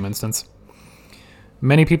instance.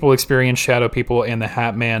 Many people experience shadow people and the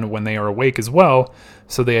Hat Man when they are awake as well,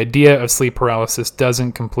 so the idea of sleep paralysis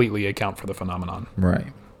doesn't completely account for the phenomenon. Right.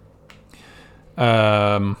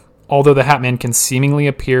 Although the Hat Man can seemingly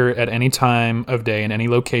appear at any time of day in any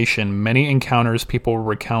location, many encounters people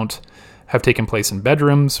recount have taken place in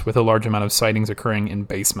bedrooms, with a large amount of sightings occurring in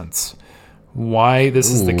basements. Why this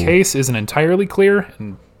is the case isn't entirely clear,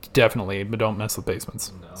 and definitely don't mess with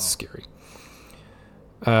basements. No. It's scary.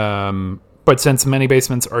 But since many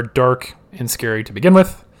basements are dark and scary to begin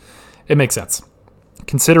with, it makes sense.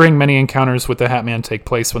 Considering many encounters with the Hat Man take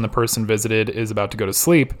place when the person visited is about to go to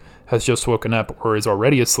sleep, has just woken up, or is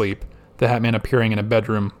already asleep, the Hat Man appearing in a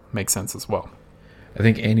bedroom makes sense as well. I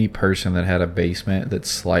think any person that had a basement that's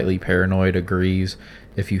slightly paranoid agrees.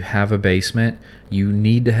 If you have a basement, you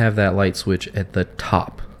need to have that light switch at the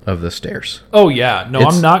top of the stairs. Oh yeah, no,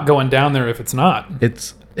 I'm not going down there if it's not.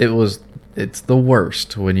 It's the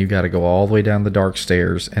worst when you got to go all the way down the dark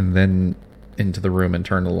stairs and then into the room and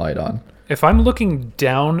turn the light on. If I'm looking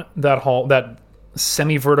down that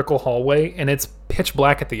semi-vertical hallway, and it's pitch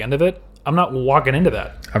black at the end of it, I'm not walking into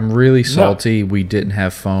that. I'm really salty we didn't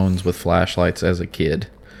have phones with flashlights as a kid,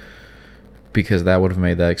 because that would have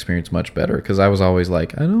made that experience much better. Because I was always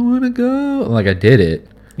like, I don't want to go. Like, I did it.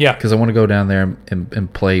 Yeah. Because I want to go down there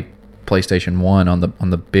and play PlayStation 1 on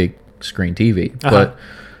the big screen TV. But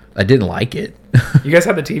I didn't like it. You guys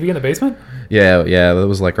had the TV in the basement? Yeah. That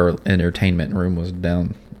was like our entertainment room was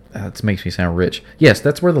down. That makes me sound rich. Yes,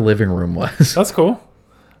 that's where the living room was. That's cool.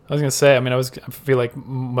 I was going to say, I feel like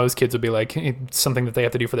most kids would be like, something that they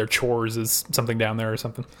have to do for their chores is something down there or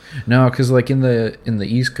something. No, because like in the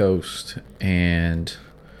East Coast, and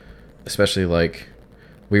especially like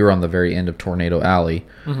we were on the very end of Tornado Alley,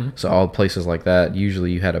 so all places like that,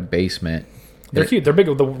 usually you had a basement. They're cute. They're big.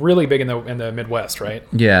 They're really big in the Midwest, right?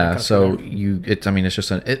 Yeah. So it's just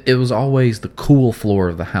it was always the cool floor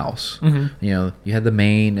of the house. You know, you had the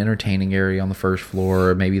main entertaining area on the first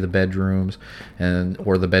floor, maybe the bedrooms,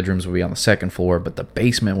 or the bedrooms would be on the second floor, but the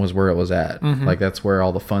basement was where it was at. Like that's where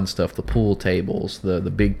all the fun stuff, the pool tables, the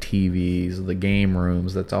big TVs, the game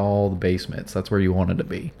rooms. That's all the basements. That's where you wanted to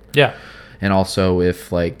be. Yeah. And also,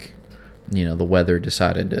 if like, the weather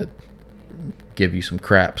decided to give you some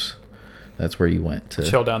craps, that's where you went to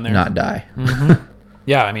chill down there, not die.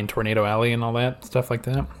 Yeah, Tornado Alley and all that stuff like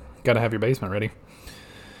that. Got to have your basement ready.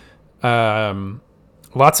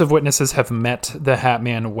 Lots of witnesses have met the Hat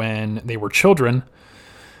Man when they were children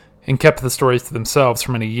and kept the stories to themselves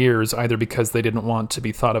for many years, either because they didn't want to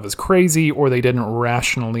be thought of as crazy or they didn't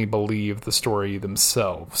rationally believe the story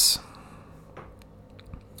themselves.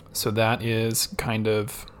 So that is kind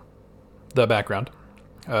of the background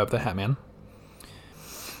of the Hat Man.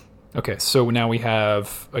 Okay, so now we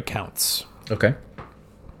have accounts. Okay.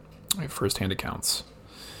 First-hand accounts.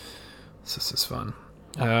 This is fun.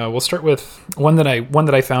 We'll start with one that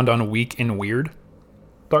I found on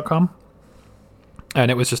weekinweird.com. And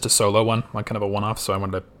it was just a solo one, like kind of a one-off, so I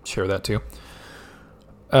wanted to share that too.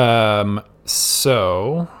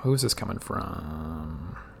 So, who's this coming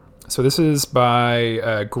from? So this is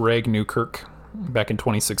by Greg Newkirk back in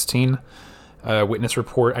 2016. Witness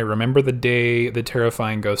report, I remember the day the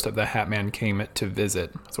terrifying ghost of the Hat Man came to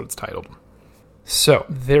visit. That's what it's titled. So,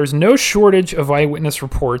 there's no shortage of eyewitness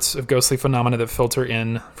reports of ghostly phenomena that filter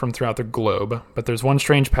in from throughout the globe, but there's one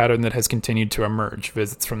strange pattern that has continued to emerge,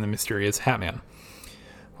 visits from the mysterious Hat Man.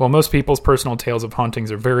 While most people's personal tales of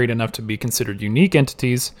hauntings are varied enough to be considered unique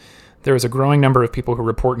entities, there is a growing number of people who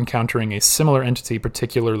report encountering a similar entity,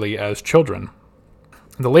 particularly as children.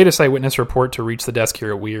 The latest eyewitness report to reach the desk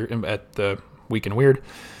here at the Week in Weird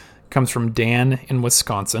comes from Dan in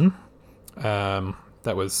Wisconsin. Dan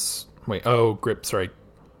is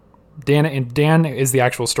the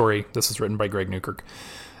actual story. This is written by Greg Newkirk.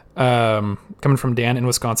 Coming from Dan in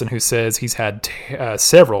Wisconsin, who says he's had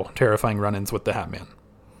several terrifying run-ins with the Hat Man.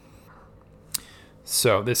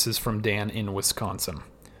 So this is from Dan in Wisconsin.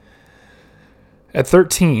 At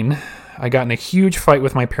 13, I got in a huge fight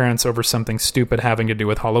with my parents over something stupid having to do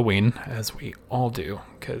with Halloween, as we all do,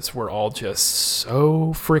 because we're all just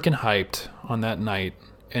so freaking hyped on that night.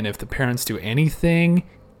 And if the parents do anything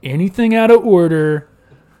out of order,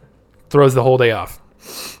 throws the whole day off.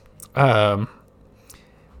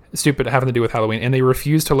 Stupid having to do with Halloween, and they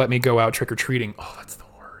refused to let me go out trick-or-treating. Oh, that's the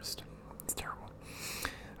worst. It's terrible.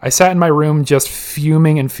 I sat in my room just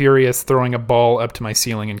fuming and furious, throwing a ball up to my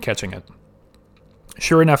ceiling and catching it.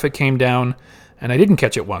 Sure enough, it came down, and I didn't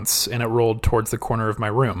catch it once, and it rolled towards the corner of my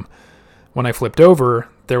room. When I flipped over,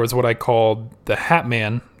 there was what I called the Hat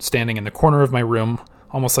Man standing in the corner of my room,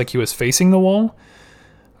 almost like he was facing the wall.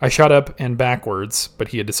 I shot up and backwards, but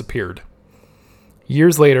he had disappeared.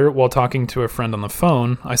 Years later, while talking to a friend on the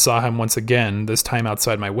phone, I saw him once again, this time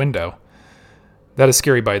outside my window. That is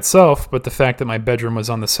scary by itself, but the fact that my bedroom was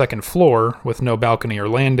on the second floor, with no balcony or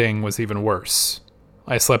landing, was even worse.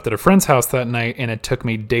 I slept at a friend's house that night, and it took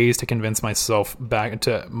me days to convince myself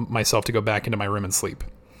to go back into my room and sleep.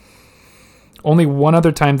 Only one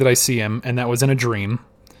other time did I see him, and that was in a dream.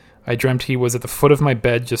 I dreamt he was at the foot of my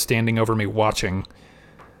bed, just standing over me watching.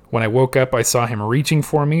 When I woke up, I saw him reaching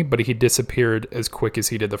for me, but he disappeared as quick as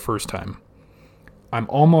he did the first time. I'm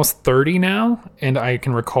almost 30 now, and I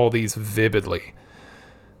can recall these vividly.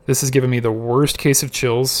 This has given me the worst case of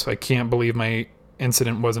chills. I can't believe my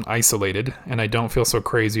incident wasn't isolated, and I don't feel so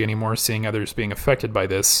crazy anymore seeing others being affected by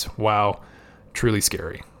this. Wow, truly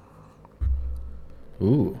scary.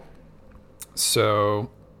 Ooh.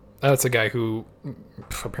 So, that's a guy who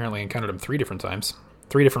apparently encountered him 3 different times.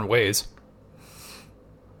 3 different ways.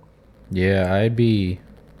 Yeah,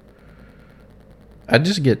 I'd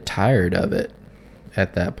just get tired of it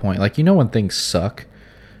at that point. Like, you know when things suck,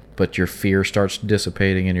 but your fear starts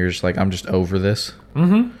dissipating and you're just like, I'm just over this?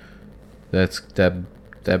 Mm-hmm.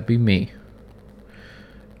 That'd be me.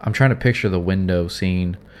 I'm trying to picture the window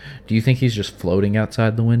scene. Do you think he's just floating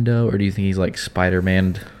outside the window, or do you think he's like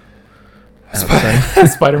Spider-Man outside?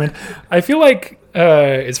 Spider-Man. I feel like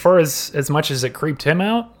as far as much as it creeped him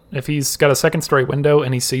out, if he's got a second story window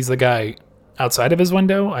and he sees the guy outside of his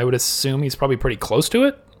window, I would assume he's probably pretty close to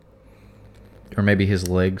it. Or maybe his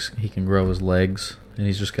legs, he can grow his legs, and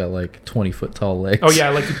he's just got like 20-foot tall legs. Oh yeah,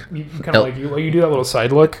 like you kind of like you do that little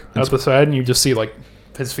side look out the side, and you just see like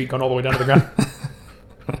his feet going all the way down to the ground.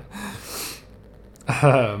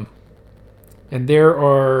 And there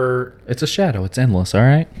are... It's a shadow. It's endless, all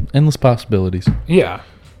right? Endless possibilities. Yeah.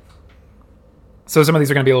 So some of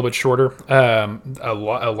these are going to be a little bit shorter. A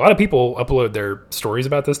lot of people upload their stories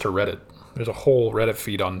about this to Reddit. There's a whole Reddit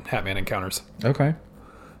feed on Hatman encounters. Okay.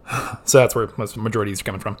 So that's where most majority is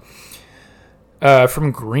coming from.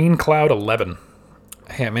 From Green Cloud 11.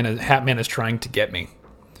 Hatman is trying to get me.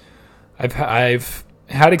 I have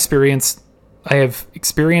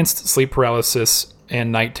experienced sleep paralysis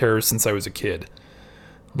and night terrors since I was a kid.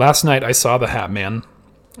 Last night I saw the Hatman,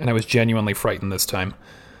 and I was genuinely frightened this time.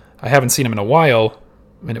 I haven't seen him in a while,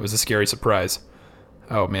 and it was a scary surprise.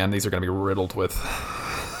 Oh man, these are going to be riddled with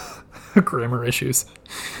grammar issues.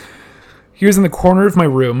 He was in the corner of my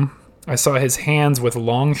room. I saw his hands with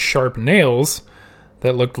long, sharp nails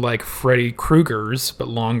that looked like Freddy Krueger's, but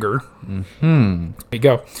longer. Mm-hmm. There you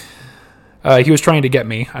go. He was trying to get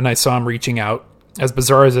me, and I saw him reaching out. As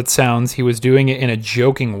bizarre as it sounds, he was doing it in a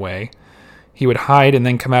joking way. He would hide and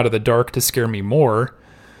then come out of the dark to scare me more.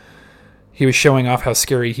 He was showing off how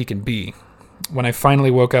scary he can be. When I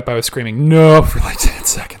finally woke up, I was screaming, "No!" for like 10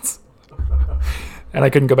 seconds. And I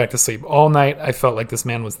couldn't go back to sleep. All night, I felt like this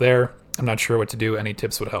man was there. I'm not sure what to do. Any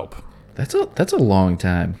tips would help. That's a long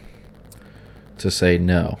time to say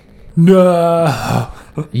no. No.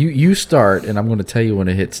 You start, and I'm going to tell you when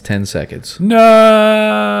it hits 10 seconds. No.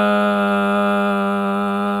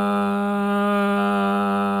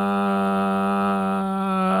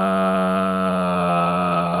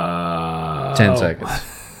 10 seconds.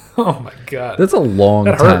 Oh my god. That's a long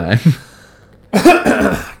time.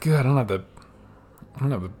 God,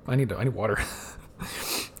 I need water.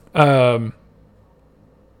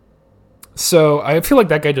 So I feel like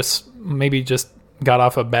that guy just got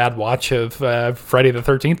off a bad watch of Friday the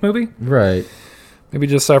 13th movie. Right. Maybe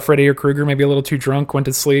just saw Freddy or Krueger, maybe a little too drunk, went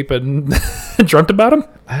to sleep and dreamt about him.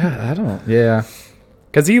 I don't. Yeah.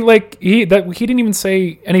 Because he didn't even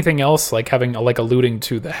say anything else, like having alluding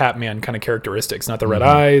to the Hatman kind of characteristics, not the red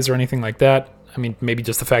eyes or anything like that. I mean, maybe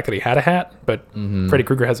just the fact that he had a hat, but Freddy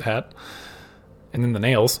Krueger has a hat, and then the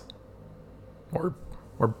nails, or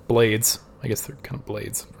blades. I guess they're kind of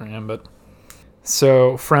blades for him. But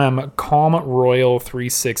so from Calm Royal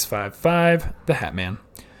 3655, the Hatman.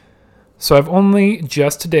 So I've only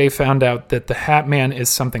just today found out that the Hatman is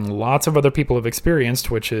something lots of other people have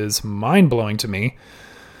experienced, which is mind-blowing to me.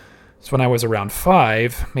 So when I was around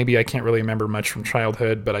 5, maybe I can't really remember much from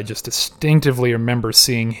childhood, but I just distinctively remember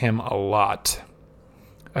seeing him a lot.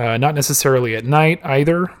 Not necessarily at night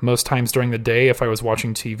either, most times during the day if I was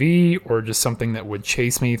watching TV or just something that would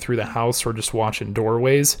chase me through the house or just watch in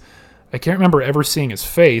doorways. I can't remember ever seeing his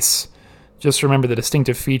face, just remember the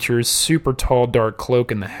distinctive features, super tall dark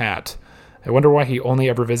cloak and the hat. I wonder why he only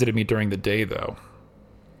ever visited me during the day, though.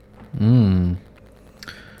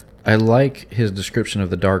 I like his description of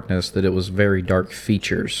the darkness, that it was very dark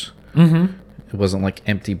features. Mm-hmm. It wasn't like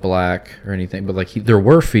empty black or anything, but there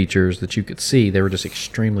were features that you could see. They were just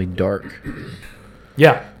extremely dark.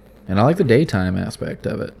 Yeah. And I like the daytime aspect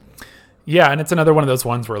of it. Yeah, and it's another one of those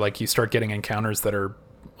ones where like you start getting encounters that are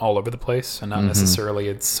all over the place and not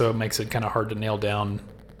necessarily so it makes it kind of hard to nail down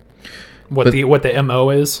what the MO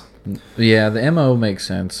is. Yeah, the MO makes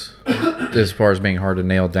sense as far as being hard to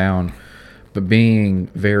nail down, but being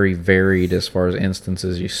very varied as far as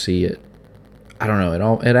instances you see it. I don't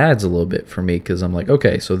know, it adds a little bit for me because I'm like,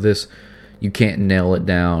 okay, so this you can't nail it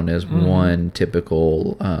down as one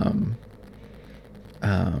typical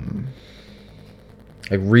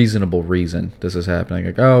like reasonable reason this is happening.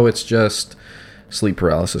 Like, oh, it's just sleep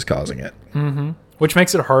paralysis causing it. Mm-hmm. Which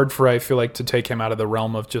makes it hard for, I feel like, to take him out of the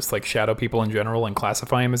realm of just like shadow people in general and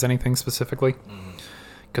classify him as anything specifically.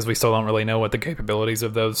 Because we still don't really know what the capabilities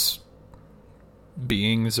of those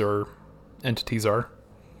beings or entities are.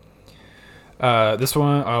 This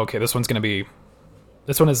one, this one's going to be...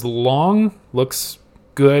 This one is long, looks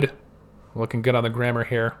good, looking good on the grammar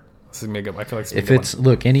here. This is gonna be good. I feel like if it's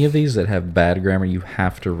look, any of these that have bad grammar, you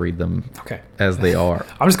have to read them as they are.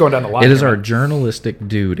 I'm just going down the line. It is our journalistic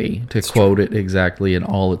duty to quote it exactly in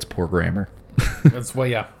all its poor grammar.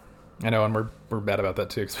 Yeah, I know, and we're bad about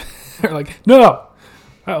that too. They're like, no,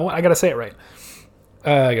 I gotta say it right.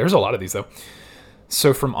 There's a lot of these though.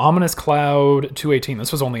 So from Ominous Cloud 218,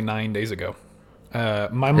 this was only 9 days ago.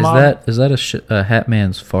 My mom is that a Hat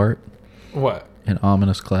Man's fart? What? An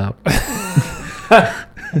Ominous Cloud.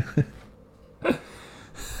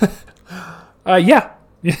 Yeah.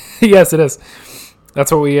 Yes, it is. That's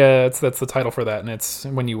what we that's the title for that, and it's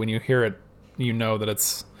when you hear it, you know that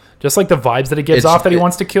it's just like the vibes that it gives off that he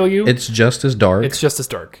wants to kill you. It's just as dark. It's just as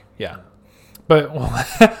dark. Yeah. But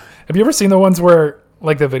have you ever seen the ones where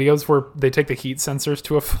like the videos where they take the heat sensors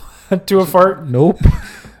to a fart? Nope.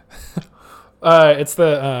 It's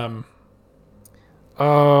the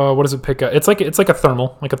what does it pick up? It's like a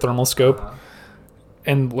thermal scope.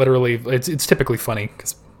 And literally, it's typically funny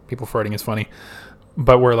because people farting is funny,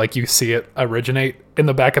 but where like you see it originate in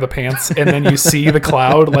the back of the pants, and then you see the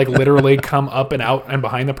cloud like literally come up and out and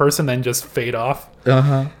behind the person, then just fade off.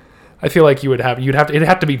 I feel like it'd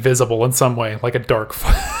have to be visible in some way, like a dark,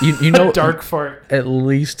 you know, dark fart. At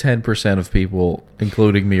least 10% of people,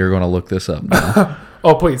 including me, are going to look this up now.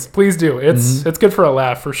 Oh, please do. It's good for a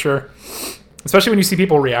laugh for sure, especially when you see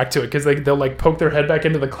people react to it because they'll like poke their head back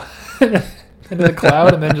into the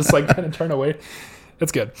cloud and then just like kind of turn away.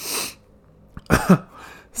 It's good.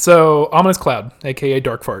 So, Ominous Cloud, aka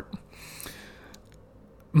Dark Fart.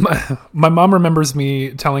 My mom remembers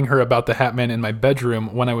me telling her about the Hat Man in my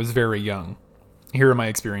bedroom when I was very young. Here are my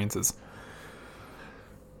experiences.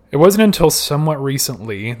 It wasn't until somewhat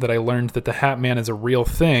recently that I learned that the Hat Man is a real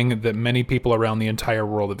thing that many people around the entire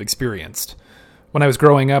world have experienced. When I was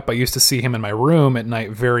growing up, I used to see him in my room at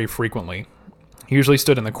night very frequently. He usually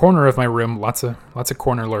stood in the corner of my room, lots of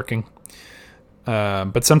corner lurking.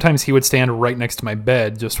 But sometimes he would stand right next to my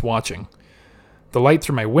bed, just watching. The light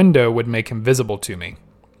through my window would make him visible to me.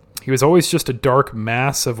 He was always just a dark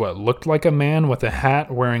mass of what looked like a man with a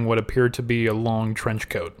hat wearing what appeared to be a long trench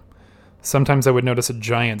coat. Sometimes I would notice a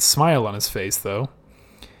giant smile on his face, though.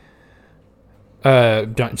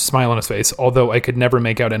 Although I could never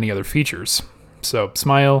make out any other features. So,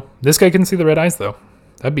 smile. This guy couldn't see the red eyes, though.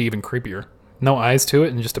 That'd be even creepier. No eyes to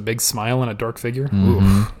it and just a big smile and a dark figure.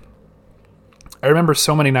 Oof. I remember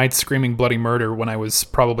so many nights screaming bloody murder when I was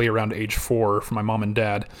probably around age 4 from my mom and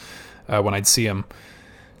dad when I'd see him.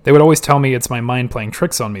 They would always tell me it's my mind playing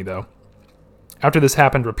tricks on me, though. After this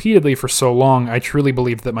happened repeatedly for so long, I truly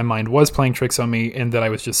believed that my mind was playing tricks on me and that I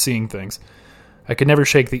was just seeing things. I could never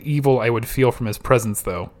shake the evil I would feel from his presence,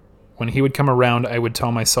 though. When he would come around, I would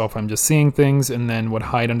tell myself I'm just seeing things and then would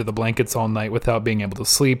hide under the blankets all night without being able to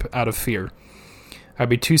sleep out of fear. I'd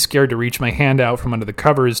be too scared to reach my hand out from under the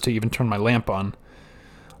covers to even turn my lamp on.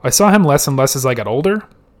 I saw him less and less as I got older,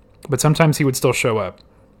 but sometimes he would still show up.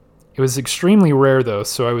 It was extremely rare, though,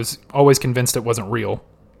 so I was always convinced it wasn't real.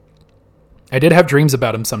 I did have dreams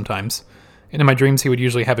about him sometimes, and in my dreams he would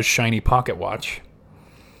usually have a shiny pocket watch.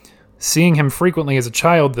 Seeing him frequently as a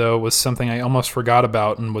child, though, was something I almost forgot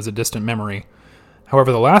about and was a distant memory.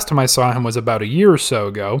 However, the last time I saw him was about a year or so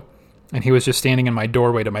ago, and he was just standing in my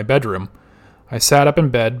doorway to my bedroom. I sat up in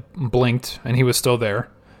bed, blinked, and he was still there.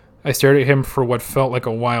 I stared at him for what felt like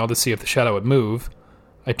a while to see if the shadow would move.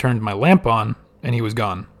 I turned my lamp on, and he was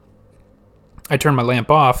gone. I turned my lamp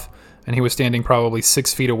off, and he was standing probably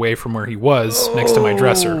 6 feet away from where he was, next to my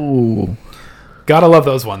dresser. Gotta love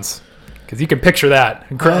those ones. Because you can picture that.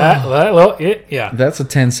 Yeah. That's a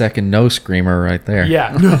 10-second no screamer right there.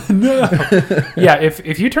 Yeah. No. Yeah,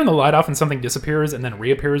 if you turn the light off and something disappears and then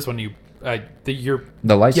reappears when you...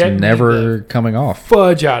 the light's never coming off.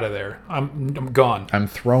 Fudge out of there. I'm gone. I'm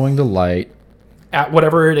throwing the light. At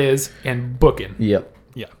whatever it is and booking. Yep.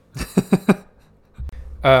 Yeah.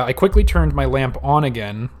 I quickly turned my lamp on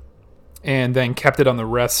again, and then kept it on the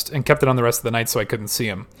rest of the night so I couldn't see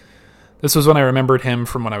him. This was when I remembered him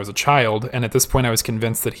from when I was a child, and at this point I was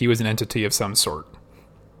convinced that he was an entity of some sort.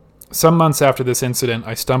 Some months after this incident,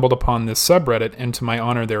 I stumbled upon this subreddit, and to my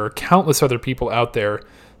honor, there are countless other people out there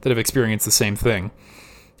that have experienced the same thing.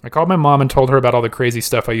 I called my mom and told her about all the crazy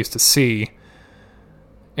stuff I used to see,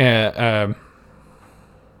 that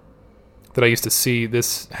I used to see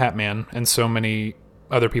this Hat Man, and so many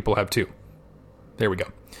other people have too. There we go.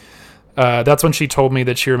 That's when she told me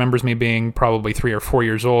that she remembers me being probably 3 or 4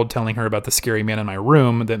 years old, telling her about the scary man in my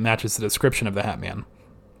room that matches the description of the Hat Man.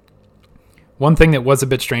 One thing that was a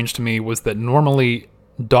bit strange to me was that normally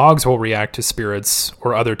dogs will react to spirits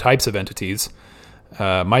or other types of entities.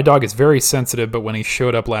 My dog is very sensitive, but when he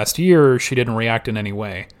showed up last year, she didn't react in any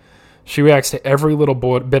way. She reacts to every little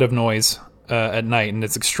bit of noise at night, and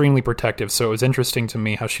it's extremely protective, so it was interesting to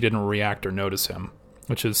me how she didn't react or notice him,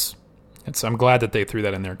 I'm glad that they threw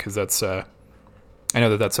that in there, because that's, I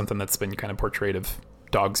know that that's something that's been kind of portrayed of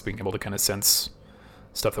dogs being able to kind of sense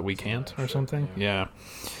stuff that we can't or something. Yeah.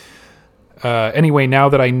 Anyway, now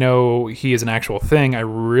that I know he is an actual thing, I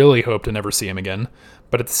really hope to never see him again,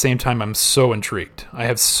 but at the same time, I'm so intrigued. I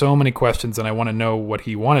have so many questions, and I want to know what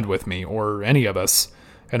he wanted with me, or any of us,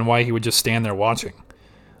 and why he would just stand there watching.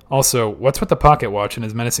 Also, what's with the pocket watch and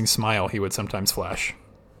his menacing smile he would sometimes flash?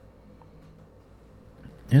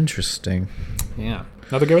 Interesting. Yeah.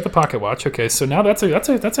 Another guy with the pocket watch. Okay, so now that's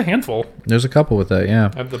a handful. There's a couple with that, yeah.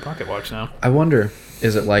 I have the pocket watch now. I wonder,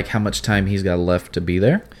 is it like how much time he's got left to be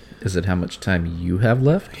there? Is it how much time you have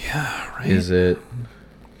left? Yeah, right. Is it...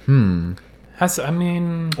 Or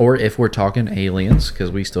if we're talking aliens,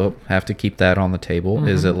 because we still have to keep that on the table, mm-hmm.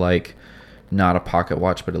 Is it like not a pocket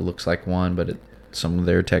watch, but it looks like one, but some of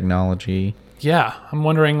their technology? Yeah, I'm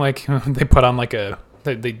wondering, like, they put on like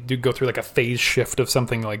they do go through like a phase shift of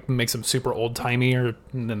something, like makes them super old-timey, and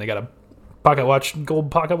then they got a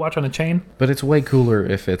gold pocket watch on a chain. But it's way cooler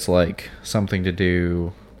if it's like something to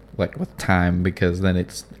do like with time, because then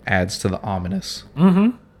it adds to the ominous.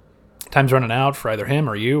 Mm-hmm. Time's running out for either him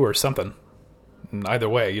or you or something. Either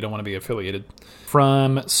way, you don't want to be affiliated.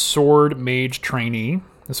 From Sword Mage Trainee.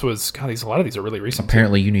 This was, God, a lot of these are really recent.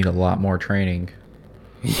 Apparently you need a lot more training.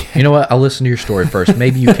 Yeah. You know what? I'll listen to your story first.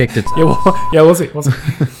 Maybe you kicked it. We'll see.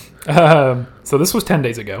 So this was 10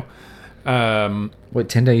 days ago. 10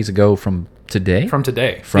 days ago from today? From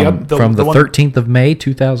today. From the 13th of May,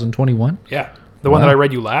 2021? Yeah. The one that I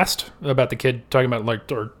read you last about the kid talking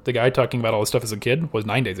about, or the guy talking about all this stuff as a kid, was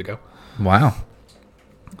 9 days ago. Wow.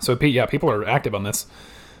 So, yeah, people are active on this.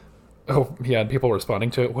 Oh, yeah, people responding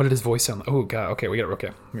to it. What did his voice sound like? Oh, God. Okay,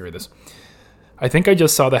 let me read this. I think I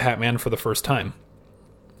just saw the Hat Man for the first time.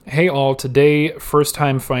 Hey all, today, first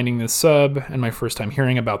time finding this sub, and my first time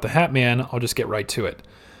hearing about the Hat Man. I'll just get right to it.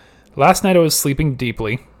 Last night I was sleeping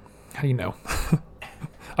deeply. How do you know?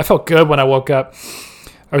 I felt good when I woke up.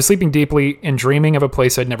 I was sleeping deeply and dreaming of a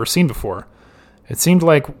place I'd never seen before. It seemed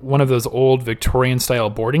like one of those old Victorian-style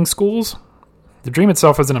boarding schools. The dream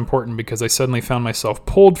itself wasn't important because I suddenly found myself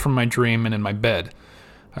pulled from my dream and in my bed.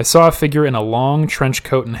 I saw a figure in a long trench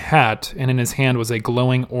coat and hat, and in his hand was a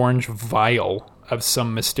glowing orange vial of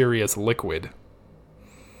some mysterious liquid.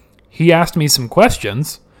 He asked me some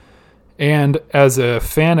questions, and as a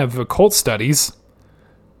fan of occult studies,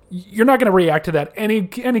 you're not going to react to that any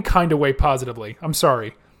kind of way positively. I'm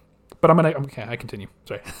sorry. But I continue.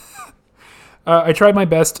 Sorry. I tried my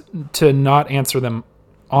best to not answer them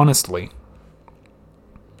honestly.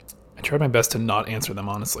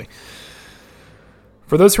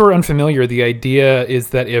 For those who are unfamiliar, the idea is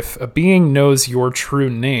that if a being knows your true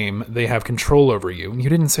name, they have control over you. You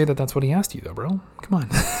didn't say that that's what he asked you, though, bro. Come on.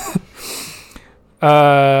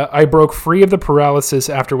 I broke free of the paralysis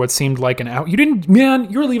after what seemed like an hour.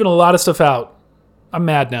 You're leaving a lot of stuff out. I'm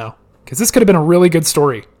mad now, because this could have been a really good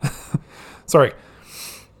story. Sorry.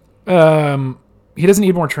 He doesn't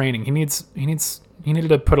need more training. He needed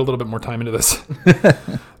to put a little bit more time into this.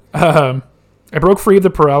 I broke free of the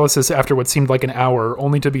paralysis after what seemed like an hour,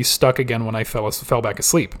 only to be stuck again when I fell back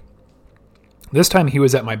asleep. This time he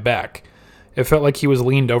was at my back. It felt like he was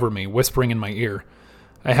leaned over me, whispering in my ear.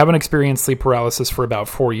 I haven't experienced sleep paralysis for about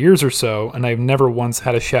 4 years or so, and I've never once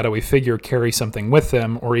had a shadowy figure carry something with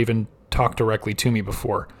them or even talk directly to me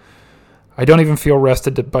before. I don't even feel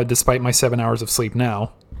rested despite my 7 hours of sleep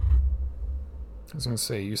now. I was going to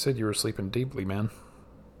say, you said you were sleeping deeply, man.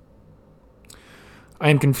 I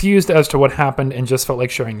am confused as to what happened and just felt like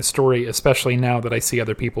sharing the story, especially now that I see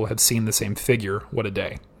other people have seen the same figure. What a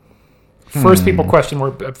day. First question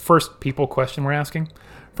people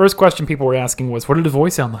were asking was, what did his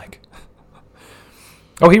voice sound like?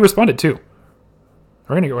 Oh, he responded too.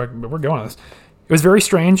 We're going on this. It was very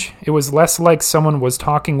strange. It was less like someone was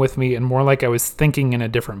talking with me and more like I was thinking in a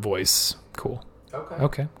different voice. Cool.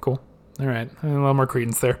 Okay, cool. All right. A little more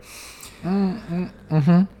credence there.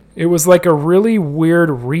 Mm-hmm. It was like a really weird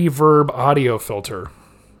reverb audio filter.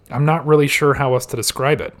 I'm not really sure how else to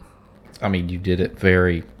describe it. I mean, you did it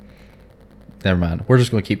very... Never mind. We're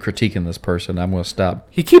just going to keep critiquing this person. I'm going to stop.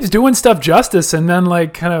 He keeps doing stuff justice and then,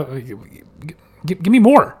 like, kind of... Give me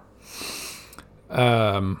more.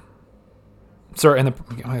 Sorry, and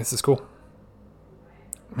this is cool.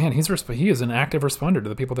 Man, he is an active responder to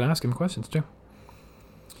the people that ask him questions, too.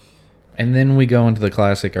 And then we go into the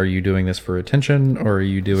classic, are you doing this for attention, or are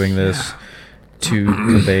you doing this to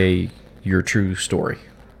convey your true story?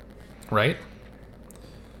 Right?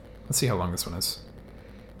 Let's see how long this one is.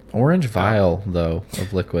 Orange vial, though,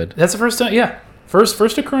 of liquid. That's the first time, yeah.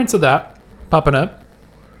 First occurrence of that popping up.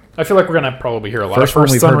 I feel like we're going to probably hear a lot first of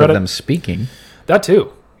firsts one we've on heard Reddit. of them speaking. That,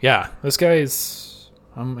 too. Yeah. This guy is...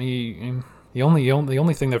 the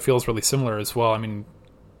only thing that feels really similar as well, I mean,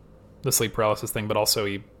 the sleep paralysis thing, but also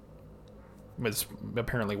he was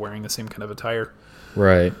apparently wearing the same kind of attire.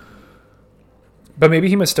 Right. But maybe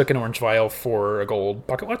he mistook an orange vial for a gold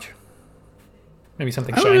pocket watch? Maybe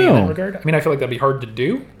something shiny in that regard? I mean, I feel like that'd be hard to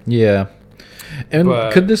do. Yeah. And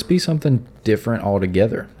could this be something different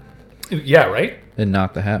altogether? Yeah, right? And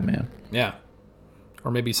not the Hat Man. Yeah.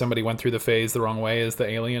 Or maybe somebody went through the phase the wrong way as the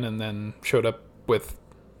alien and then showed up with...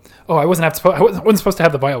 Oh, I wasn't supposed to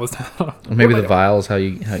have the vial this time. Maybe the vial is how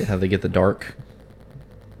they get the dark.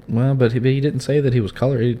 Well, but he didn't say that he was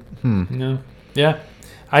colored. No. Yeah.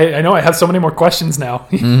 I know I have so many more questions now.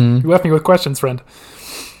 You left me with questions, friend.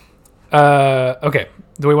 Okay.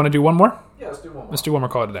 Do we want to do one more? Yeah, let's do one more. Let's do one more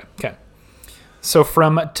call today. Okay. So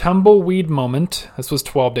from Tumbleweed Moment, this was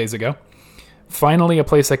 12 days ago. Finally, a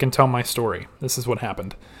place I can tell my story. This is what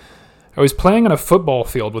happened. I was playing on a football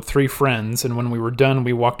field with 3 friends, and when we were done,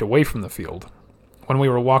 we walked away from the field. When we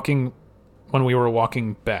were walking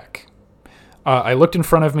back, I looked in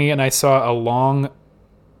front of me and I saw a long...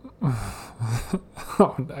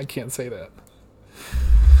 Oh, I can't say that.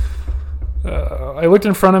 I looked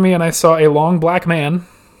in front of me and I saw a long black man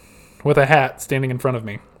with a hat standing in front of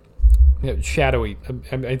me. Yeah, shadowy.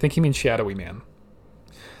 I think he means shadowy man.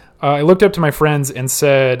 I looked up to my friends and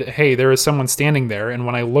said, hey, there is someone standing there. And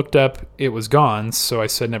when I looked up, it was gone. So I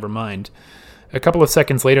said, never mind. A couple of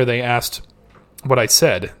seconds later, they asked what I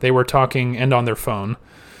said. They were talking and on their phone.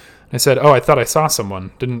 I said, oh, I thought I saw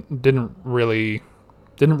someone. Didn't really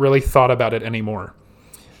thought about it anymore.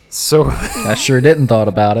 So I sure didn't thought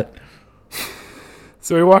about it.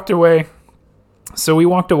 So we walked away.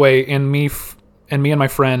 And me and my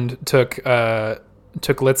friend took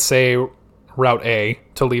let's say Route A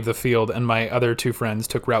to leave the field, and my other 2 friends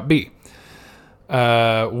took Route B.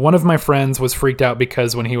 One of my friends was freaked out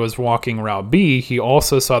because when he was walking Route B, he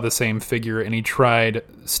also saw the same figure, and he tried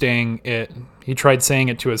saying it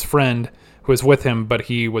to his friend who was with him, but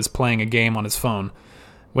he was playing a game on his phone.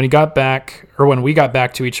 When we got back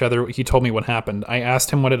to each other, he told me what happened. I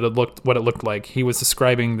asked him what it looked like. He was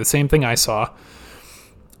describing the same thing I saw.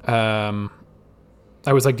 I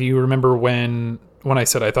was like, do you remember when I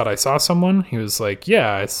said I thought I saw someone? He was like,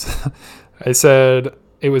 yeah. I said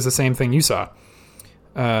it was the same thing you saw.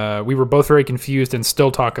 We were both very confused and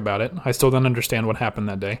still talk about it. I still don't understand what happened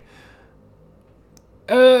that day.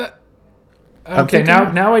 Okay,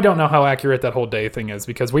 now I don't know how accurate that whole day thing is,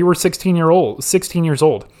 because we were 16 years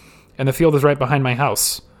old, and the field is right behind my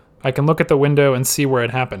house. I can look at the window and see where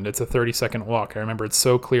it happened. It's a 30-second walk. I remember it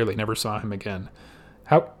so clearly. Never saw him again.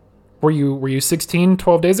 How were you 16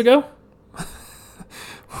 12 days ago?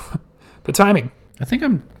 The timing. I think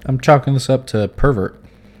I'm chalking this up to pervert.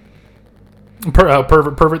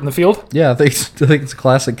 Pervert in the field? Yeah, I think it's a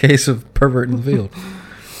classic case of pervert in the field.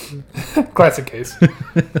 Classic case.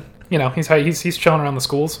 You know, he's chilling around the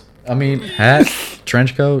schools. I mean, hat,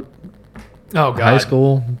 trench coat. Oh God. High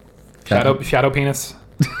school. Shadow penis.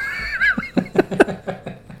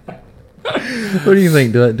 What do you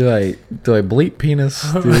think? Do I bleep penis?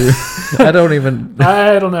 I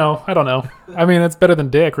don't know. I mean, it's better than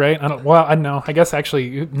dick, right? I don't know. I guess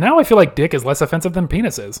actually now I feel like dick is less offensive than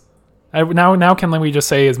penis is. Now can we just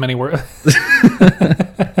say as many words?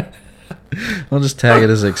 I'll just tag it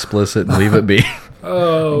as explicit and leave it be.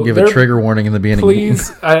 Oh, give a trigger warning in the beginning.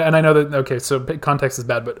 Please, and I know that, okay, so context is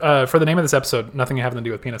bad, but for the name of this episode, nothing having to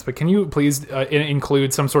do with penis, but can you please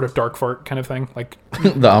include some sort of dark fart kind of thing? Like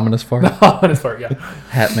the ominous fart? The ominous fart, yeah.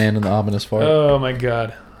 Hat Man and the ominous fart. Oh my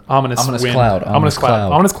God. Ominous wind. Cloud. Ominous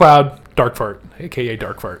cloud. Dark fart, a.k.a.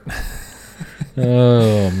 dark fart.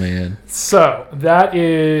 Oh, man. So that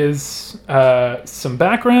is some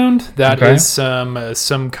background. That is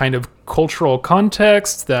some kind of cultural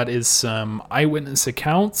context. That is some eyewitness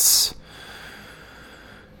accounts.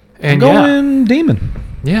 And I'm going demon.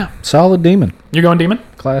 Yeah. Solid demon. You're going demon?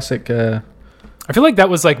 Classic. I feel like that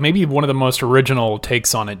was like maybe one of the most original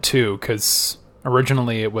takes on it too, because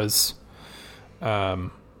originally it was...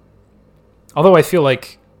 although I feel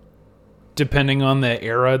like depending on the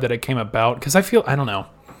era that it came about, because I don't know.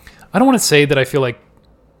 I don't want to say that I feel like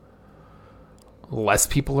less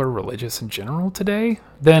people are religious in general today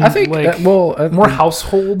than I think more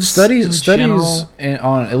households. Studies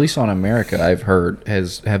on at least on America, I've heard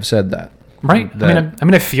have said that. Right.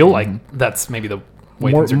 I feel like that's maybe the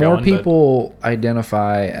way things are going. More people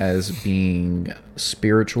identify as being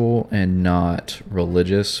spiritual and not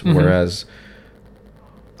religious, whereas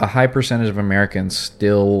a high percentage of Americans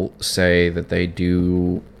still say that they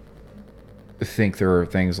do think there are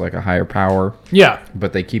things like a higher power. Yeah.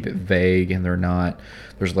 But they keep it vague, and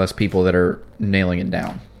there's less people that are nailing it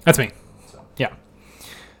down. That's me. Yeah.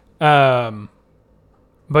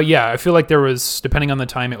 But yeah, I feel like there was, depending on the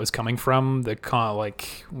time it was coming from,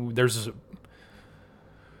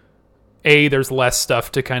 there's less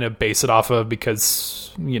stuff to kind of base it off of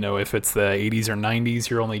because, if it's the 80s or 90s,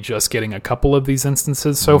 you're only just getting a couple of these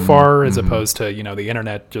instances so far, as opposed to, the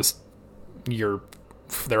internet,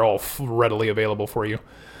 they're all readily available for you.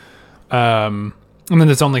 And then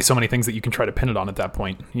there's only so many things that you can try to pin it on at that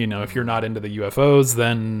point. If you're not into the UFOs,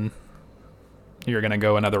 then you're going to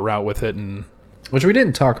go another route with it. Which we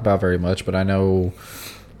didn't talk about very much, but I know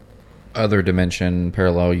other dimension,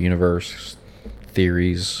 parallel universe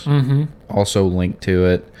theories also linked to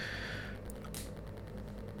it.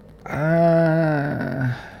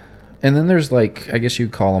 And then there's I guess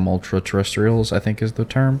you'd call them ultra terrestrials, I think is the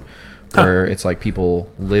term, where it's like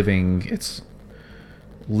people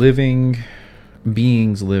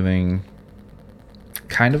beings living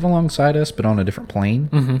kind of alongside us, but on a different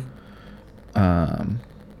plane.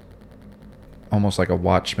 Almost like a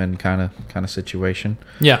Watchmen kind of situation.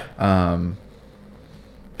 Yeah.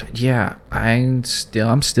 But yeah, I'm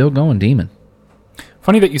still going demon.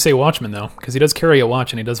 Funny that you say Watchmen though, because he does carry a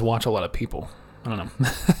watch and he does watch a lot of people. I don't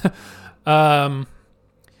know.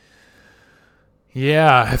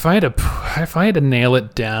 Yeah, if I had to nail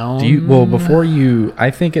it down.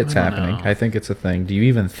 I think it's happening. I think it's a thing. Do you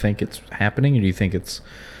even think it's happening, or do you think it's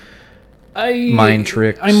mind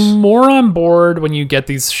tricks? I'm more on board when you get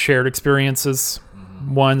these shared experiences.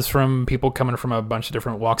 Ones from people coming from a bunch of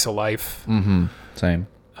different walks of life. Same.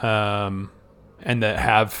 And that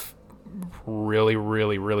have really,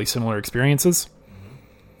 really, really similar experiences.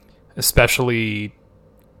 Especially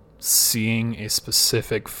seeing a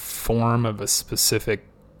specific form of a specific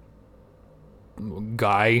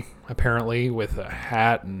guy, apparently, with a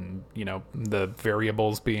hat, and the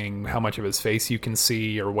variables being how much of his face you can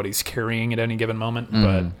see or what he's carrying at any given moment.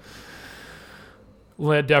 But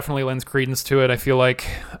it definitely lends credence to it, I feel like.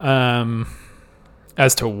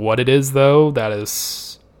 As to what it is, though, that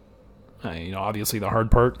is obviously the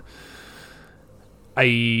hard part.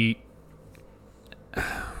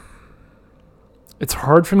 It's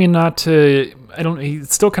hard for me not to...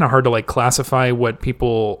 It's still kind of hard to classify what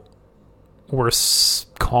people were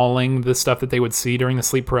calling the stuff that they would see during the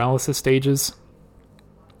sleep paralysis stages.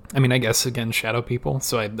 I mean, I guess, again, shadow people.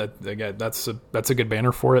 So that's a good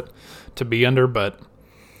banner for it to be under, but...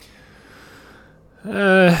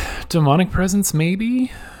 demonic presence,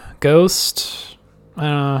 maybe? Ghost?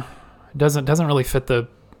 Doesn't really fit the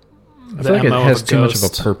I feel like it has too much of a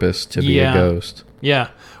purpose to be a ghost. Yeah.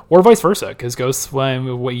 Or vice versa, because ghosts,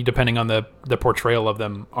 depending on the portrayal of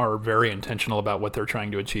them, are very intentional about what they're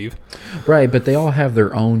trying to achieve. Right, but they all have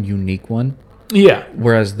their own unique one. Yeah.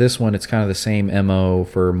 Whereas this one, it's kind of the same MO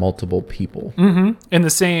for multiple people. In the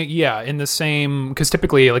same, because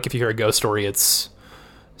typically, if you hear a ghost story, it's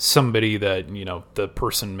somebody that the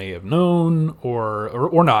person may have known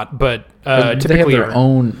or not, but typically they have their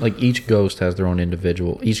own. Each ghost has their own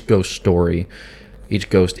individual. Each ghost story. Each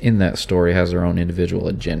ghost in that story has their own individual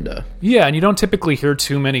agenda. Yeah, and you don't typically hear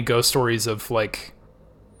too many ghost stories of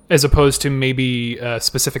as opposed to maybe a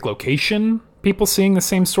specific location, people seeing the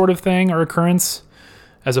same sort of thing or occurrence,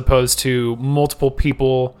 as opposed to multiple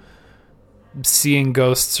people seeing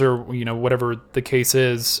ghosts or whatever the case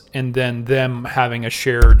is, and then them having a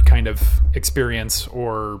shared kind of experience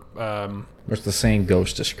or it's the same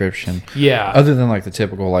ghost description. Yeah. Other than the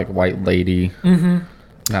typical white lady.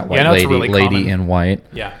 Not white lady, really lady common. In white.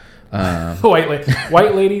 Yeah.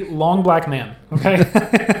 White lady, long black man. Okay.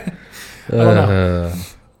 I don't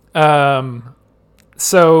know.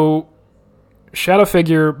 So shadow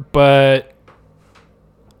figure, but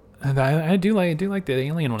And I do like the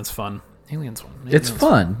Alien one. It's fun. Aliens one. It's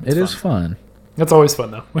fun. It is fun. That's always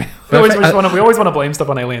fun though. We always want to blame stuff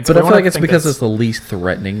on Aliens. But I feel like it's because it's the least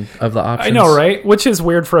threatening of the options. I know, right? Which is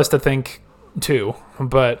weird for us to think too.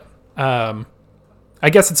 But I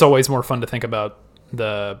guess it's always more fun to think about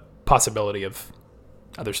the possibility of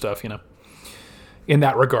other stuff, in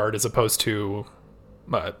that regard, as opposed to,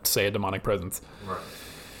 say, a demonic presence. Right.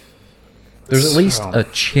 There's at least a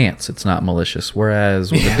chance it's not malicious,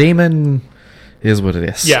 whereas with a demon is what it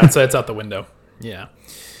is. Yeah, so it's out the window. Yeah.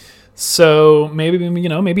 So maybe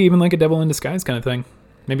even like a devil in disguise kind of thing.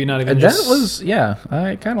 Maybe not even.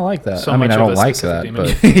 I kind of like that. So I mean, I don't like that,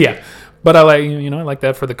 demon. but yeah, but I like I like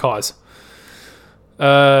that for the cause.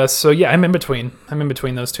 So yeah, I'm in between.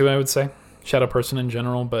 Those two, I would say. Shadow person in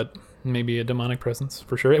general, but maybe a demonic presence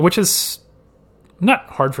for sure. Which is not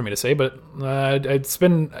hard for me to say, but there's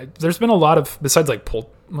been a lot of, besides like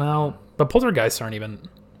but poltergeists aren't even.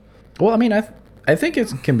 Well, I mean, I think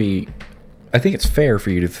it can be. I think it's fair for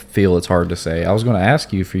you to feel it's hard to say. I was going to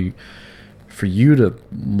ask you for you to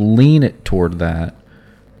lean it toward that.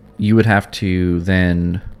 You would have to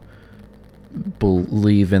then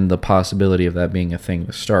believe in the possibility of that being a thing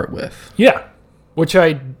to start with. Yeah, which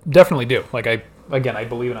I definitely do. Like I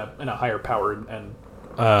believe in a higher power, and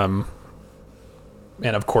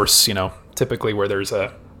of course, typically where there's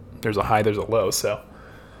a high, there's a low. So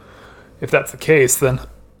if that's the case, then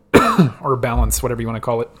or balance, whatever you want to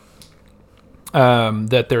call it,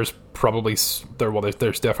 that there's probably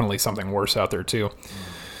there's definitely something worse out there too.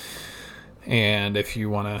 And if you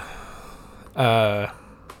want to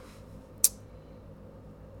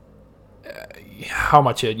how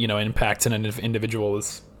much it impacts an individual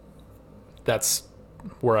that's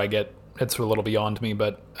where I get, it's a little beyond me.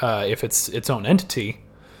 But if it's its own entity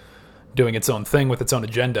doing its own thing with its own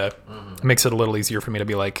agenda, it makes it a little easier for me to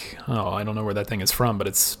be like, oh, I don't know where that thing is from, but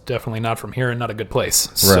it's definitely not from here and not a good place.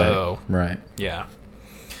 So right, yeah,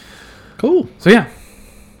 cool. So yeah,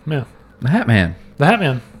 the Hat Man,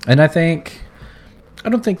 and I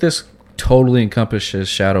don't think this totally encompasses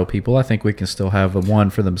shadow people. I think we can still have one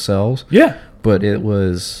for themselves. Yeah, but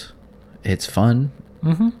it's fun,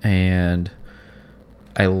 and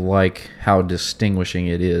I like how distinguishing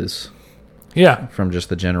it is. Yeah, from just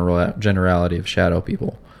the generality of shadow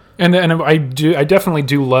people. And I definitely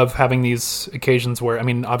do love having these occasions where, I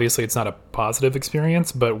mean, obviously it's not a positive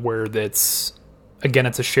experience, but where it's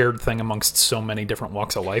a shared thing amongst so many different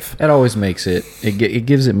walks of life. It always makes it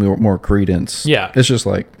gives it more credence. Yeah. It's just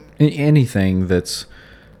like anything that's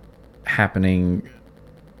happening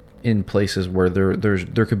in places where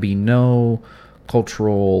there could be no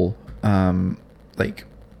cultural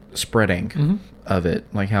spreading of it,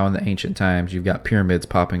 like how in the ancient times you've got pyramids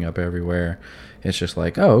popping up everywhere. It's just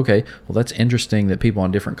like, oh, okay, well, that's interesting that people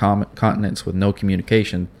on different continents with no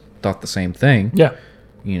communication thought the same thing. Yeah,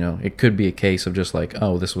 it could be a case of just like,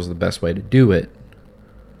 oh, this was the best way to do it.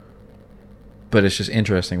 But it's just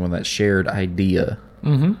interesting when that shared idea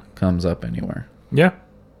comes up anywhere. Yeah,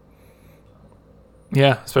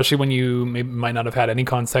 especially when you might not have had any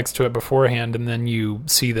context to it beforehand, and then you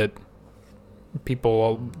see that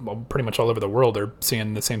people pretty much all over the world are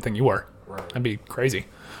seeing the same thing you are. Right. That'd be crazy.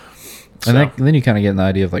 And then you kind of get an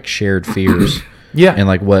idea of like shared fears. Yeah. And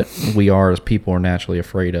like what we are as people are naturally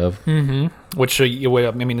afraid of. Which, I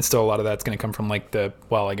mean, it's still a lot of that's going to come from like I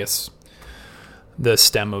guess the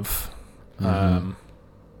stem of, I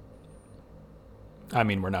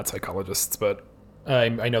mean, we're not psychologists, but I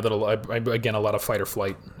know that a lot of fight or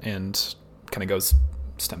flight and kind of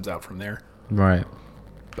stems out from there. Right.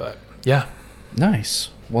 But yeah.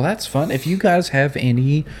 Nice. Well, that's fun. If you guys have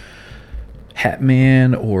any Hat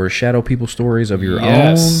Man or shadow people stories of your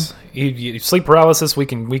own, sleep paralysis, we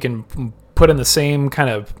can put in the same kind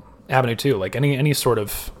of avenue too. Like any sort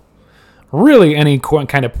of any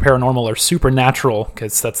kind of paranormal or supernatural,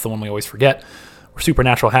 because that's the one we always forget, or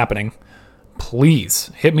supernatural happening.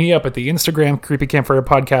 Please hit me up at the Instagram Creepy Campfire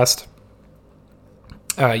Podcast.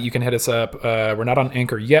 You can hit us up. We're not on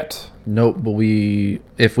Anchor yet. Nope, but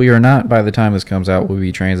if we are not, by the time this comes out, we'll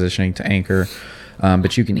be transitioning to Anchor.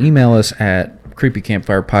 But you can email us at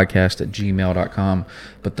creepycampfirepodcast@gmail.com.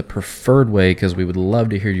 But the preferred way, because we would love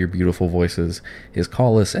to hear your beautiful voices, is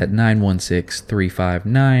call us at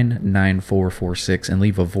 916-359-9446 and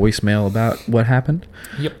leave a voicemail about what happened.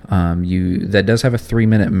 Yep. That does have a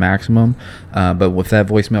 3-minute maximum, but if that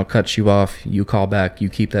voicemail cuts you off, you call back, you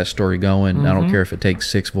keep that story going. I don't care if it takes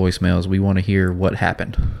 6 voicemails. We want to hear what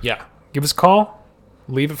happened. Yeah. Give us a call.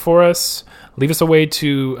 Leave it for us. Leave us a way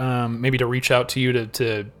to maybe to reach out to you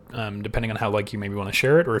to depending on how you maybe want to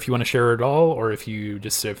share it, or if you want to share it at all, or if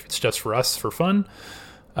it's just for us for fun.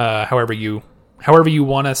 However you however you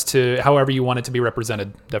want it to be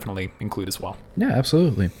represented, definitely include as well. Yeah,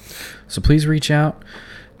 absolutely. So please reach out.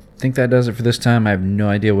 I think that does it for this time. I have no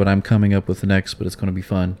idea what I'm coming up with next, but it's going to be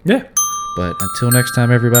fun. Yeah. But until next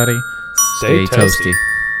time, everybody, stay toasty.